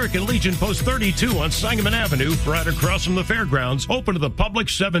 The American Legion Post 32 on Sangamon Avenue, right across from the fairgrounds, open to the public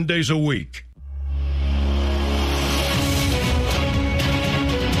 7 days a week.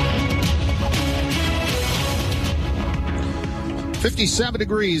 57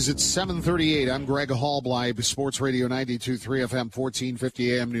 degrees. It's 7:38. I'm Greg Hallbleib, Sports Radio 92.3 FM,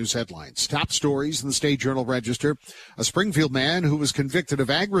 1450 AM News Headlines. Top stories in the State Journal Register. A Springfield man who was convicted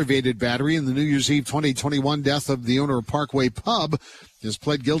of aggravated battery in the New Year's Eve 2021 death of the owner of Parkway Pub has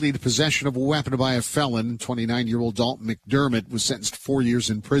pled guilty to possession of a weapon by a felon. 29-year-old Dalton McDermott was sentenced to 4 years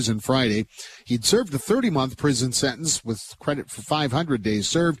in prison Friday. He'd served a 30-month prison sentence with credit for 500 days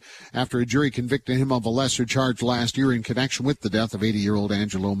served after a jury convicted him of a lesser charge last year in connection with the death of 80-year-old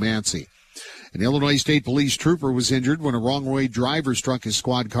Angelo Mancy. An Illinois State Police trooper was injured when a wrong-way driver struck his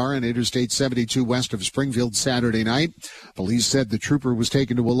squad car on Interstate 72 west of Springfield Saturday night. Police said the trooper was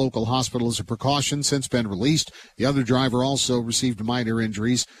taken to a local hospital as a precaution, since been released. The other driver also received minor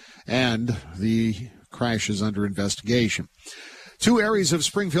injuries, and the crash is under investigation. Two areas of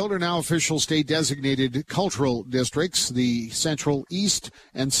Springfield are now official state-designated cultural districts, the Central East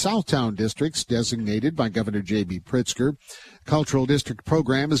and Southtown districts, designated by Governor J.B. Pritzker. The Cultural District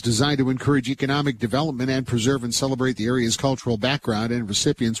program is designed to encourage economic development and preserve and celebrate the area's cultural background, and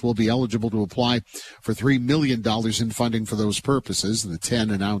recipients will be eligible to apply for $3 million in funding for those purposes. The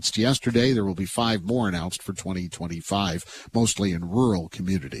 10 announced yesterday. There will be 5 more announced for 2025, mostly in rural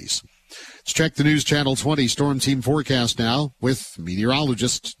communities. Let's check the News Channel 20 Storm Team forecast now with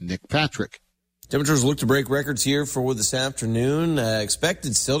meteorologist Nick Patrick. Temperatures look to break records here for this afternoon.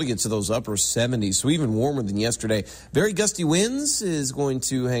 Expected still to get to those upper 70s, so even warmer than yesterday. Very gusty winds is going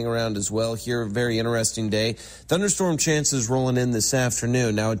to hang around as well here. Very interesting day. Thunderstorm chances rolling in this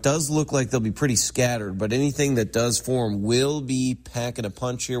afternoon. Now, it does look like they'll be pretty scattered, but anything that does form will be packing a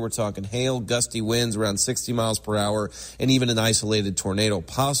punch here. We're talking hail, gusty winds around 60 miles per hour, and even an isolated tornado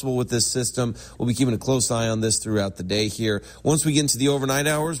possible with this system. We'll be keeping a close eye on this throughout the day here. Once we get into the overnight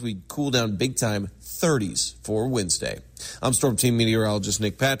hours, we cool down big time. 30s for Wednesday. I'm Storm Team meteorologist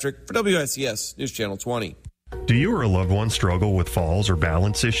Nick Patrick for WICS News Channel 20. Do you or a loved one struggle with falls or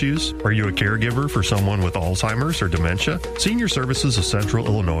balance issues? Are you a caregiver for someone with Alzheimer's or dementia? Senior Services of Central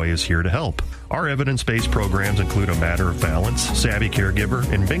Illinois is here to help. Our evidence-based programs include a Matter of Balance, Savvy Caregiver,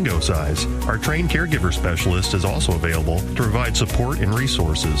 and Bingo Size. Our trained caregiver specialist is also available to provide support and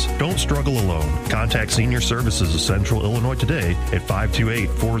resources. Don't struggle alone. Contact Senior Services of Central Illinois today at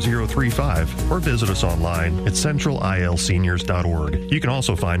 528-4035 or visit us online at centralilseniors.org. You can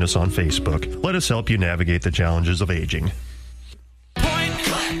also find us on Facebook. Let us help you navigate the challenges of aging.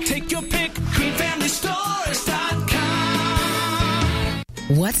 Take your pick, QueenFamilyStores.com.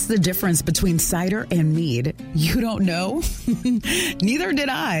 What's the difference between cider and mead? You don't know? Neither did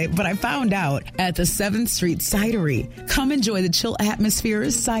I, but I found out at the 7th Street Cidery. Come enjoy the chill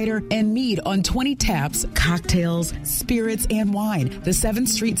atmosphere, cider, and mead on 20 taps, cocktails, spirits, and wine. The 7th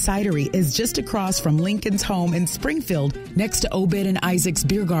Street Cidery is just across from Lincoln's home in Springfield, next to Obed and Isaac's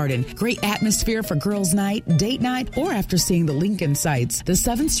Beer Garden. Great atmosphere for girls' night, date night, or after seeing the Lincoln sights. The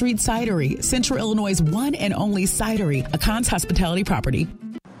 7th Street Cidery, Central Illinois' one and only cidery, a Conn's hospitality property.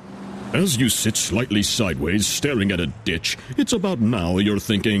 As you sit slightly sideways staring at a ditch, it's about now you're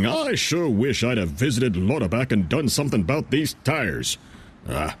thinking, I sure wish I'd have visited Lauterbach and done something about these tires.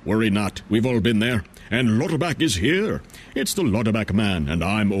 Worry not, we've all been there, and Lauterbach is here. It's the Lauterbach man, and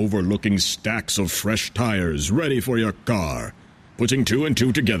I'm overlooking stacks of fresh tires ready for your car. Putting two and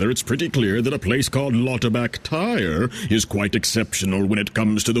two together, it's pretty clear that a place called Lauterbach Tire is quite exceptional when it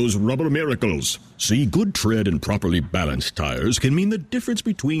comes to those rubber miracles. See, good tread and properly balanced tires can mean the difference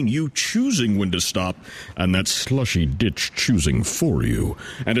between you choosing when to stop and that slushy ditch choosing for you.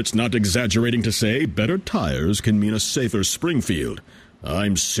 And it's not exaggerating to say better tires can mean a safer Springfield.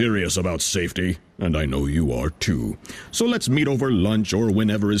 I'm serious about safety, and I know you are too. So let's meet over lunch or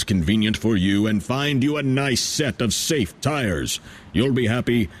whenever is convenient for you and find you a nice set of safe tires. You'll be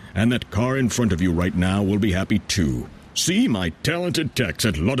happy, and that car in front of you right now will be happy too. See my talented techs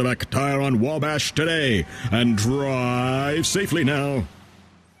at Lauterbach Tire on Wabash today, and drive safely now.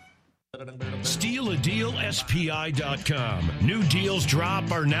 StealADealSPI.com. New deals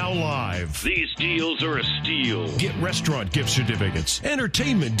drop are now live. These deals are a steal. Get restaurant gift certificates,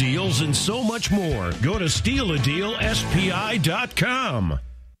 entertainment deals, and so much more. Go to StealADealSPI.com.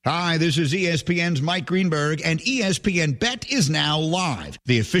 Hi, this is ESPN's Mike Greenberg, and ESPN Bet is now live.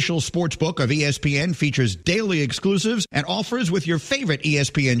 The official sportsbook of ESPN features daily exclusives and offers with your favorite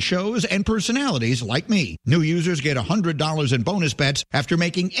ESPN shows and personalities like me. New users get $100 in bonus bets after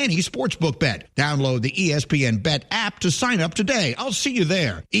making any sportsbook bet. Download the ESPN Bet app to sign up today. I'll see you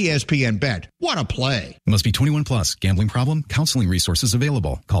there. ESPN Bet. What a play. Must be 21 plus. Gambling problem? Counseling resources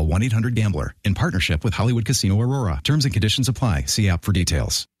available. Call 1-800-GAMBLER. In partnership with Hollywood Casino Aurora. Terms and conditions apply. See app for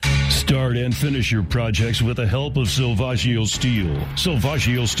details. Start and finish your projects with the help of Silvaggio Steel.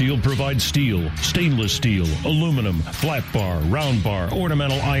 Silvaggio Steel provides steel, stainless steel, aluminum, flat bar, round bar,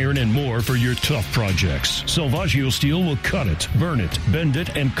 ornamental iron, and more for your tough projects. Silvaggio Steel will cut it, burn it, bend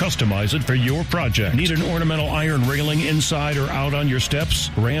it, and customize it for your project. Need an ornamental iron railing inside or out on your steps,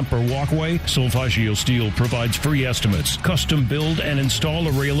 ramp, or walkway? Silvaggio Steel provides free estimates, custom build, and install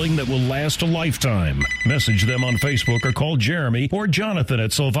a railing that will last a lifetime. Message them on Facebook or call Jeremy or Jonathan at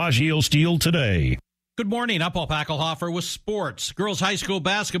Silvaggio Steel today. Good morning. I'm Paul Packelhofer with sports. Girls high school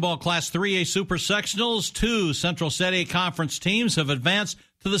basketball Class 3A Super Sectionals. 2 Central City Conference teams have advanced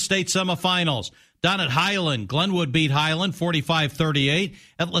to the state semifinals. Down at Highland, Glenwood beat Highland 45-38.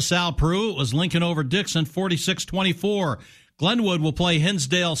 At LaSalle Peru, it was Lincoln over Dixon 46-24. Glenwood will play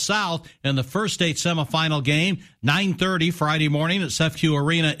Hinsdale South in the first state semifinal game, 9:30 Friday morning at CEFCU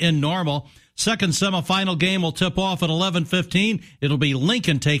Arena in Normal. Second semifinal game will tip off at 11:15. It'll be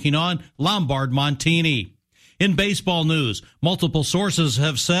Lincoln taking on Lombard Montini. In baseball news, multiple sources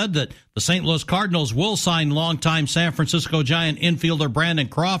have said that the St. Louis Cardinals will sign longtime San Francisco Giant infielder Brandon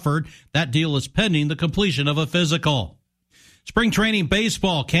Crawford. That deal is pending the completion of a physical. Spring training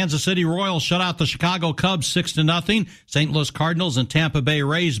baseball, Kansas City Royals shut out the Chicago Cubs 6-0. St. Louis Cardinals and Tampa Bay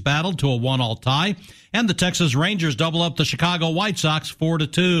Rays battled to a 1-1 tie. And the Texas Rangers double up the Chicago White Sox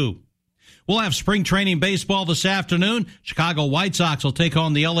 4-2. We'll have spring training baseball this afternoon. Chicago White Sox will take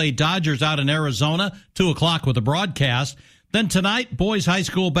on the LA Dodgers out in Arizona, 2 o'clock with the broadcast. Then tonight, boys high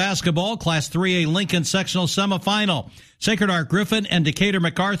school basketball, Class 3A Lincoln sectional semifinal. Sacred Heart Griffin and Decatur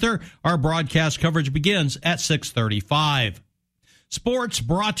MacArthur. Our broadcast coverage begins at 6:35. Sports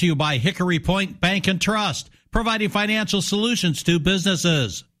brought to you by Hickory Point Bank and Trust, providing financial solutions to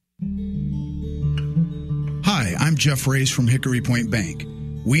businesses. Hi, I'm Jeff Race from Hickory Point Bank.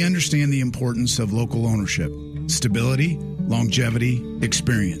 We understand the importance of local ownership, stability, longevity,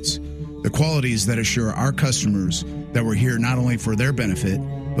 experience, the qualities that assure our customers that we're here not only for their benefit,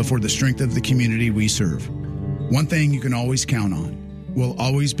 but for the strength of the community we serve. One thing you can always count on, we'll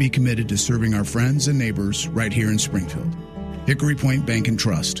always be committed to serving our friends and neighbors right here in Springfield. Hickory Point Bank and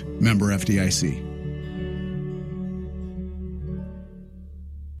Trust, member FDIC.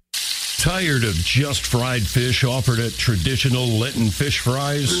 Tired of just fried fish offered at traditional Lenten fish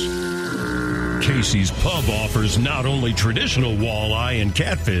fries? Casey's Pub offers not only traditional walleye and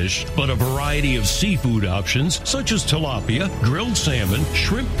catfish, but a variety of seafood options such as tilapia, grilled salmon,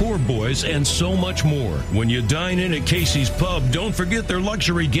 shrimp poor boys, and so much more. When you dine in at Casey's Pub, don't forget their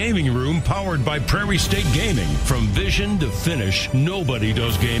luxury gaming room powered by Prairie State Gaming. From vision to finish, nobody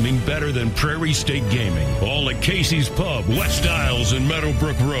does gaming better than Prairie State Gaming. All at Casey's Pub, West Isles and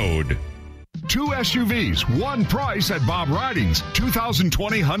Meadowbrook Road. 2 SUVs, one price at Bob Ridings.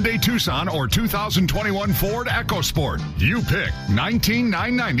 2020 Hyundai Tucson or 2021 Ford EcoSport. You pick.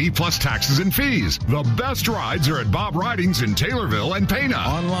 $19,990 plus taxes and fees. The best rides are at Bob Ridings in Taylorville and Pana.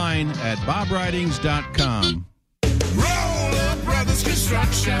 Online at bobridings.com. Roller Brothers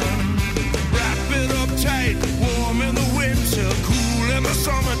Construction. Wrap it up tight, warm in the winter, cool in the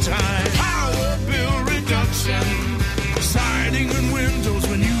summertime. Power bill reduction. Siding and windows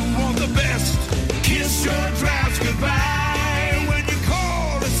when you want the best. Kiss your drafts goodbye when you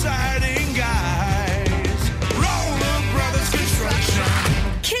call the siding guys. Roller Brothers Construction.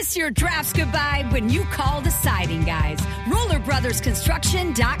 Kiss your drafts goodbye when you call the siding guys.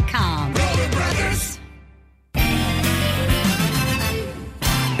 RollerBrothersConstruction.com. Roller Brothers.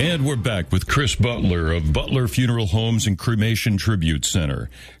 And we're back with Chris Butler of Butler Funeral Homes and Cremation Tribute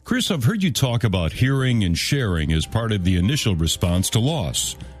Center. Chris, I've heard you talk about hearing and sharing as part of the initial response to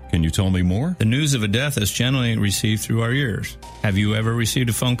loss. Can you tell me more? The news of a death is generally received through our ears. Have you ever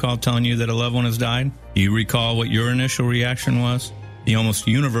received a phone call telling you that a loved one has died? Do you recall what your initial reaction was? The almost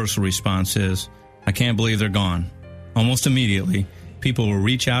universal response is, I can't believe they're gone. Almost immediately, people will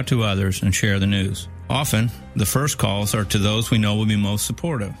reach out to others and share the news. Often, the first calls are to those we know will be most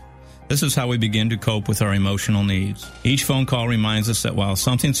supportive. This is how we begin to cope with our emotional needs. Each phone call reminds us that while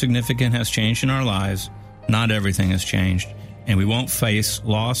something significant has changed in our lives, not everything has changed, and we won't face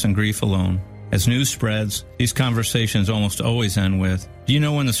loss and grief alone. As news spreads, these conversations almost always end with, do you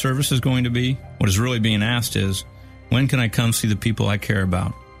know when the service is going to be? What is really being asked is, when can I come see the people I care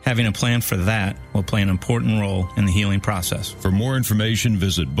about? Having a plan for that will play an important role in the healing process. For more information,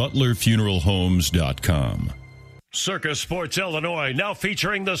 visit butlerfuneralhomes.com. Circa Sports Illinois, now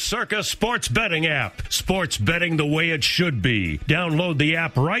featuring the Circa Sports Betting app. Sports betting the way it should be. Download the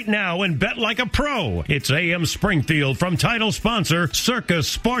app right now and bet like a pro. It's AM Springfield from title sponsor Circa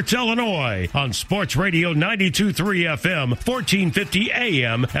Sports Illinois on Sports Radio 92.3 FM, 1450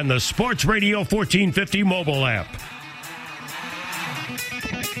 AM, and the Sports Radio 1450 mobile app.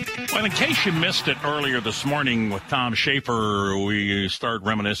 Well, in case you missed it earlier this morning with Tom Schaefer, we started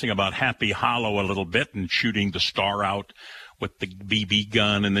reminiscing about Happy Hollow a little bit and shooting the star out with the BB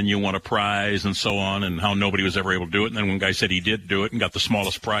gun, and then you won a prize and so on, and how nobody was ever able to do it. And then one guy said he did do it and got the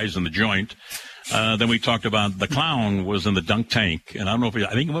smallest prize in the joint. Then we talked about the clown was in the dunk tank, and I don't know if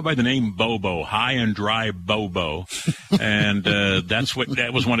I think he went by the name Bobo, High and Dry Bobo, and that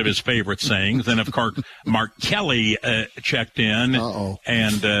was one of his favorite sayings. Then of course Mark Kelly checked in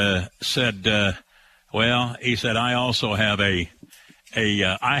and said, well, he said I also have he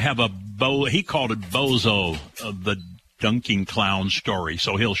called it Bozo, the dunking clown story,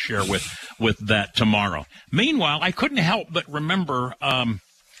 so he'll share with that tomorrow. Meanwhile, I couldn't help but remember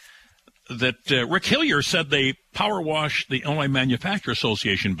that Rick Hillier said they power washed the Illinois Manufacturer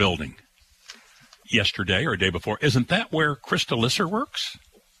Association building yesterday or a day before. Isn't that where Krista Lisser works?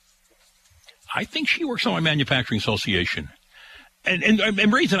 I think she works on my Manufacturing Association. And the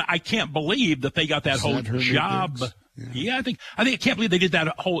reason I can't believe that they got that whole job. Yeah, I can't believe they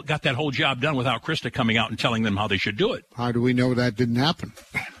got that whole job done without Krista coming out and telling them how they should do it. How do we know that didn't happen?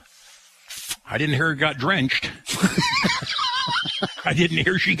 I didn't hear it got drenched. I didn't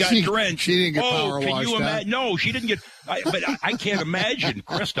hear she got drenched. She didn't get power washed. Can you imagine? No, she didn't get. But I can't imagine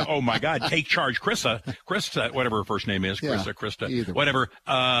Krista. Oh my God, take charge, Krista, whatever her first name is, Krista, whatever.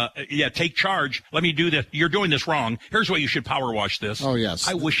 Take charge. Let me do this. You're doing this wrong. Here's what you should power wash this. Oh yes.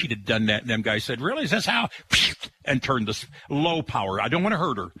 I wish she'd have done that. And them guys said, "Really? Is this how?" And turned this low power. I don't want to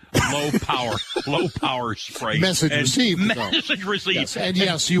hurt her. Low power spray. Message received. Message received. Yes. And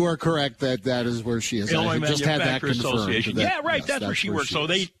yes, you are correct that is where she is. Illinois I just had that Association. confirmed. Yeah, right. That's where she works. So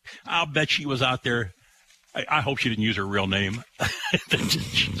I'll bet she was out there. I hope she didn't use her real name.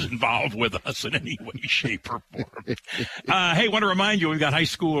 She's involved with us in any way, shape, or form. Hey, want to remind you, we've got high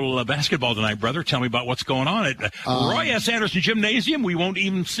school basketball tonight, brother. Tell me about what's going on at Roy S. Anderson Gymnasium. We won't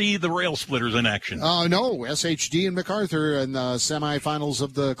even see the rail splitters in action. No, SHG and MacArthur in the semifinals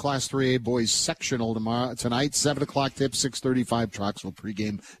of the Class 3A boys sectional tonight. 7 o'clock tip, 6:35 Troxville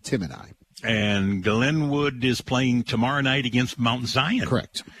pregame. Tim and I. And Glenwood is playing tomorrow night against Mount Zion.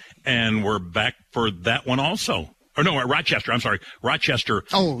 Correct. And we're back for that one also. Or no, Rochester. I'm sorry. Rochester.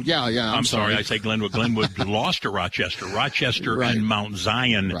 Oh, yeah. I'm sorry. I say Glenwood. Glenwood lost to Rochester. Rochester and Mount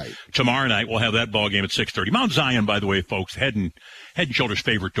Zion tomorrow night. We'll have that ball game at 6:30. Mount Zion, by the way, folks, head and shoulders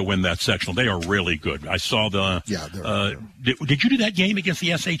favorite to win that sectional. They are really good. I saw the. Yeah. Did you do that game against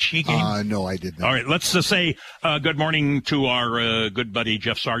the SHG game? No, I did not. All right. Let's say good morning to our good buddy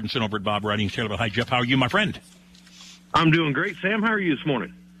Jeff Sargentson over at Bob Writings. Hi, Jeff. How are you, my friend? I'm doing great, Sam. How are you this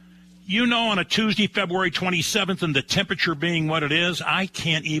morning? You know, on a Tuesday, February 27th, and the temperature being what it is, I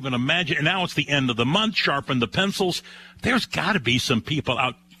can't even imagine. And now it's the end of the month. Sharpen the pencils. There's got to be some people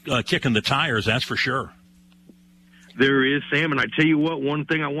out kicking the tires, that's for sure. There is, Sam, and I tell you what, one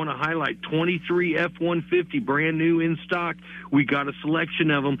thing I want to highlight, 23 F-150, brand new in stock. We got a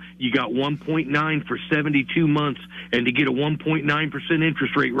selection of them. You got 1.9 for 72 months, and to get a 1.9%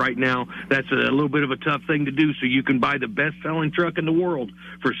 interest rate right now, that's a little bit of a tough thing to do, so you can buy the best-selling truck in the world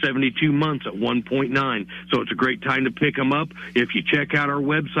for 72 months at 1.9. So it's a great time to pick them up. If you check out our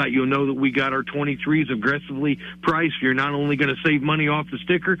website, you'll know that we got our 23s aggressively priced. You're not only going to save money off the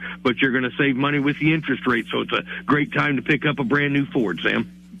sticker, but you're going to save money with the interest rate, so it's a great time to pick up a brand new Ford, Sam.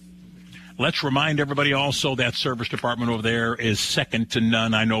 Let's remind everybody also that service department over there is second to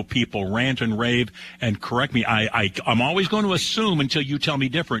none. I know people rant and rave, and correct me, I'm always going to assume until you tell me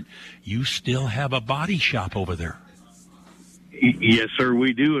different, you still have a body shop over there. Yes, sir,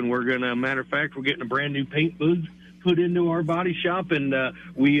 we do, and we're going to, matter of fact, we're getting a brand new paint booth put into our body shop, and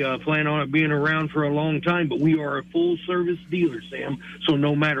we plan on it being around for a long time, but we are a full-service dealer, Sam, so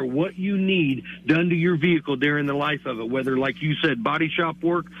no matter what you need done to your vehicle during the life of it, whether, like you said, body shop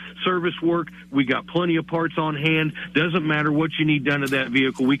work, service work, we got plenty of parts on hand. Doesn't matter what you need done to that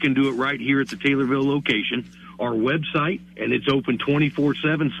vehicle, we can do it right here at the Taylorville location. Our website, and it's open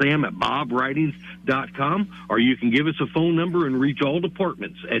 24/7, Sam, at bobwritings.com, or you can give us a phone number and reach all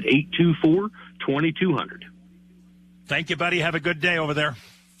departments at 824-2200. Thank you, buddy. Have a good day over there.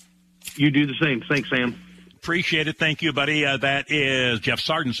 You do the same. Thanks, Sam. Appreciate it. Thank you, buddy. That is Jeff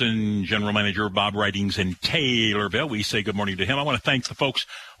Sargentson, General Manager of Bob Writings in Taylorville. We say good morning to him. I want to thank the folks.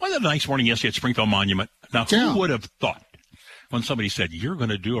 Well, had a nice morning yesterday at Springfield Monument. Now, who would have thought when somebody said, you're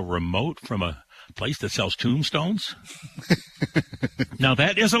going to do a remote from a place that sells tombstones? Now,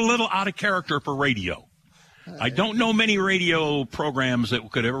 that is a little out of character for radio. I don't know many radio programs that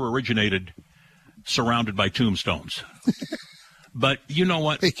could ever originated surrounded by tombstones. But you know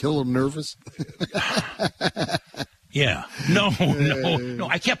what? Make you a little nervous. Yeah. No.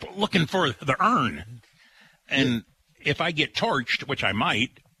 I kept looking for the urn. And if I get torched, which I might,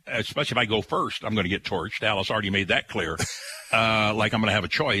 especially if I go first, I'm going to get torched. Alice already made that clear. Like I'm going to have a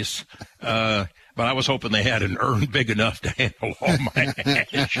choice. But I was hoping they had an urn big enough to handle all my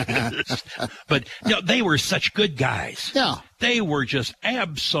ashes. But they were such good guys. Yeah. They were just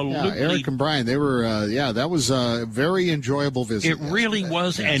absolutely. Yeah, Eric and Brian, they were, that was a very enjoyable visit. It really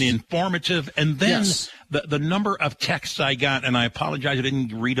was, and informative. And then the number of texts I got, and I apologize, I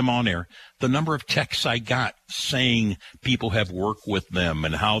didn't read them on air. The number of texts I got saying people have worked with them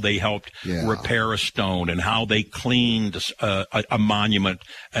and how they helped repair a stone and how they cleaned a monument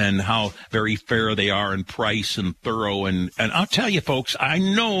and how very fair they are in price and thorough. And I'll tell you, folks, I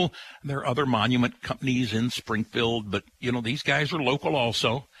know there are other monument companies in Springfield, but, these guys are local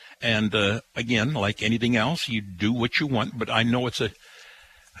also. And, again, like anything else, you do what you want. But I know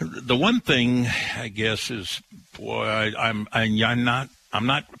the one thing, I guess, is, boy, I'm not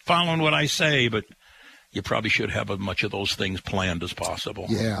following what I say, but you probably should have as much of those things planned as possible.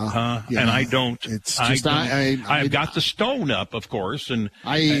 Yeah. And I don't. It's just I've got the stone up, of course, and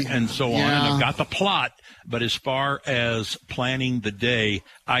so on, and I've got the plot. But as far as planning the day,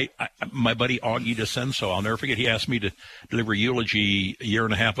 my buddy Augie DeCenso, I'll never forget, he asked me to deliver a eulogy a year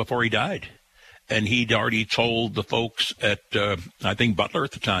and a half before he died. And he'd already told the folks at, I think, Butler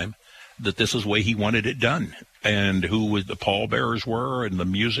at the time, that this is the way he wanted it done, and who the pallbearers were, and the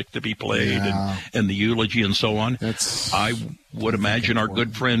music to be played, and the eulogy, and so on. I would imagine our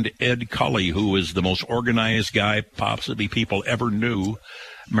good friend Ed Cully, who is the most organized guy possibly people ever knew.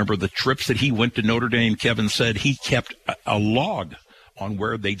 Remember the trips that he went to Notre Dame, Kevin said he kept a log on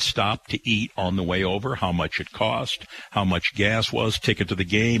where they'd stop to eat on the way over, how much it cost, how much gas was, ticket to the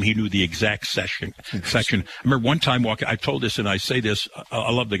game. He knew the exact section. I remember one time walking, I told this and I say this,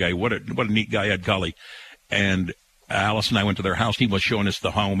 I love the guy. What a neat guy, Ed Gully. And Alice and I went to their house. He was showing us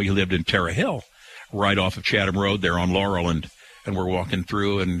the home. He lived in Terre Hill, right off of Chatham Road there on Laurel. And we're walking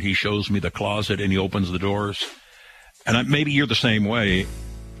through, and he shows me the closet, and he opens the doors. And maybe you're the same way.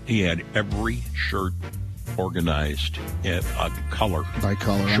 He had every shirt organized, color by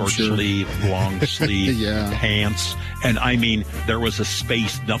color, short sleeve, long sleeve, pants, and I mean there was a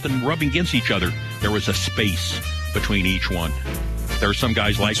space, nothing rubbing against each other. There was a space between each one. There are some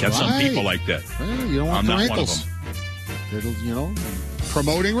guys like that, some people like that. Well, you don't want I'm the not wrinkles. One of them. It'll,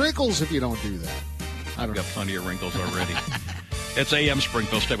 promoting wrinkles if you don't do that. I've got plenty of wrinkles already. It's AM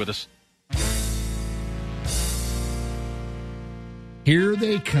Springfield. Stay with us. Here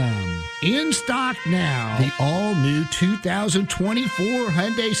they come. In stock now, the all-new 2024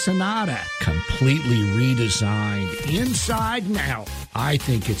 Hyundai Sonata. Completely redesigned inside and out. I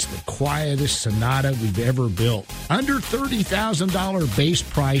think it's the quietest Sonata we've ever built. Under $30,000 base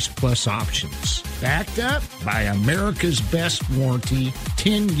price plus options. Backed up by America's best warranty,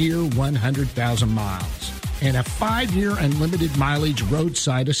 10-year, 100,000 miles. And a 5-year unlimited mileage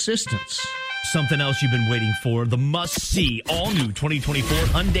roadside assistance. Something else you've been waiting for, the must-see all-new 2024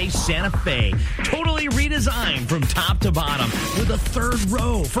 Hyundai Santa Fe. Totally redesigned from top to bottom with a third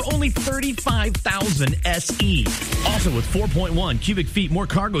row for only $35,000 SE. Also with 4.1 cubic feet more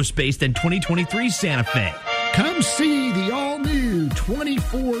cargo space than 2023 Santa Fe. Come see the all-new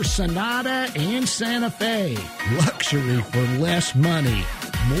 24 Sonata and Santa Fe. Luxury for less money.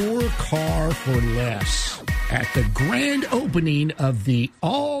 More car for less. At the grand opening of the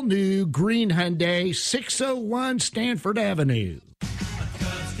all-new Green Hyundai, 601 Stanford Avenue.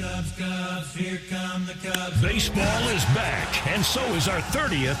 Cubs, here come the Cubs. Baseball is back, and so is our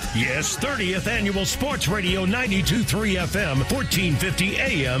 30th annual Sports Radio 92.3 FM, 1450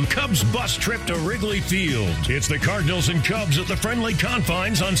 AM Cubs bus trip to Wrigley Field. It's the Cardinals and Cubs at the friendly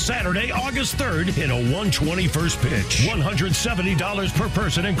confines on Saturday, August 3rd in a 121st pitch. $170 per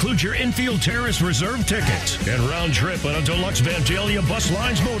person includes your infield terrace reserve ticket and round trip on a deluxe Vandalia Bus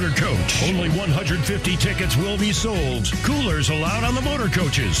Lines motor coach. Only 150 tickets will be sold. Coolers allowed on the motor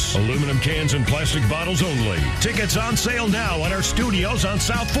coaches. Aluminum cans and plastic bottles only. Tickets on sale now at our studios on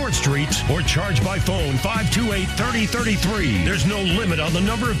South 4th Street or charge by phone 528-3033. There's no limit on the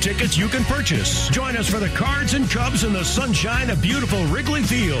number of tickets you can purchase. Join us for the Cards and Cubs in the sunshine of beautiful Wrigley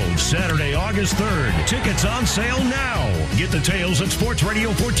Field, Saturday, August 3rd. Tickets on sale now. Get details at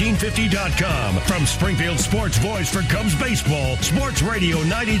sportsradio1450.com. From Springfield Sports Voice for Cubs Baseball, Sports Radio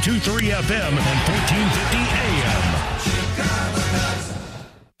 92.3 FM and 1450 AM.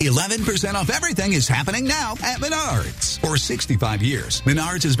 11% off everything is happening now at Menards. For 65 years,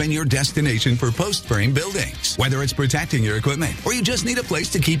 Menards has been your destination for post-frame buildings. Whether it's protecting your equipment or you just need a place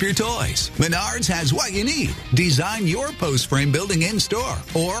to keep your toys, Menards has what you need. Design your post-frame building in-store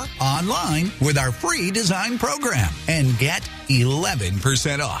or online with our free design program and get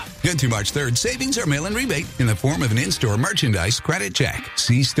 11% off. Good through March 3rd, savings or mail-in rebate in the form of an in-store merchandise credit check.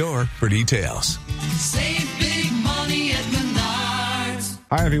 See store for details. Save big money at Menards.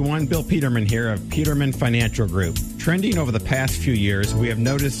 Hi, everyone. Bill Peterman here of Peterman Financial Group. Trending over the past few years, we have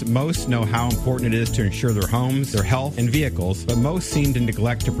noticed most know how important it is to insure their homes, their health, and vehicles, but most seem to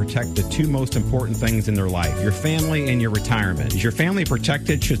neglect to protect the two most important things in their life, your family and your retirement. Is your family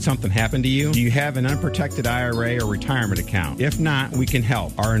protected should something happen to you? Do you have an unprotected IRA or retirement account? If not, we can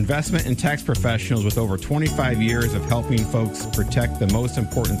help. Our investment and tax professionals with over 25 years of helping folks protect the most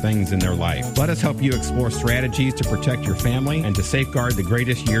important things in their life. Let us help you explore strategies to protect your family and to safeguard the greatest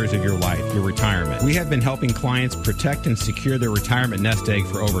years of your life, your retirement. We have been helping clients protect and secure their retirement nest egg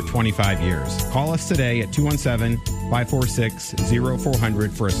for over 25 years. Call us today at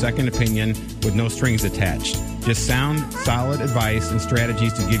 217-546-0400 for a second opinion with no strings attached. Just sound, solid advice and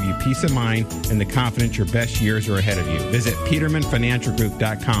strategies to give you peace of mind and the confidence your best years are ahead of you. Visit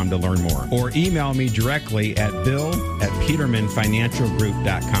PetermanFinancialGroup.com to learn more, or email me directly at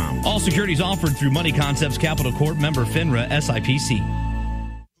bill@PetermanFinancialGroup.com. All securities offered through Money Concepts Capital Corp, member FINRA SIPC.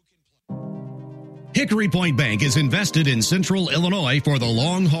 Hickory Point Bank is invested in Central Illinois for the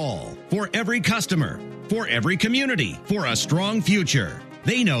long haul, for every customer, for every community, for a strong future.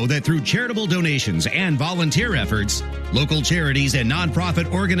 They know that through charitable donations and volunteer efforts, local charities and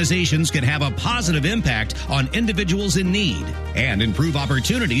nonprofit organizations can have a positive impact on individuals in need and improve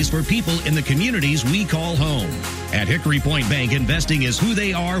opportunities for people in the communities we call home. At Hickory Point Bank, investing is who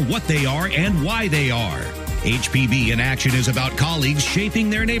they are, what they are, and why they are. HPB in action is about colleagues shaping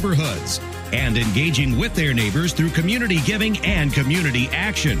their neighborhoods and engaging with their neighbors through community giving and community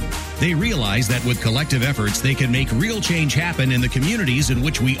action. They realize that with collective efforts, they can make real change happen in the communities in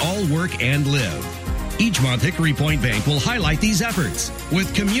which we all work and live. Each month, Hickory Point Bank will highlight these efforts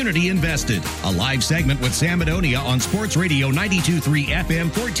with Community Invested, a live segment with Sam Madonia on Sports Radio 92.3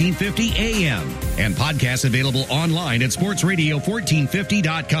 FM 1450 AM, and podcasts available online at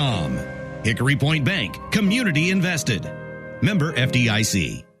sportsradio1450.com. Hickory Point Bank, Community Invested. Member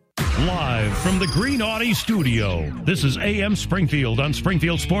FDIC. Live from the Green Audi studio, this is AM Springfield on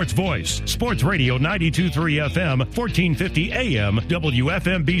Springfield Sports Voice, Sports Radio 92.3 FM, 1450 AM,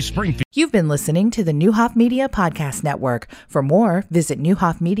 WFMB Springfield. You've been listening to the Newhoff Media Podcast Network. For more, visit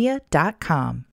newhoffmedia.com.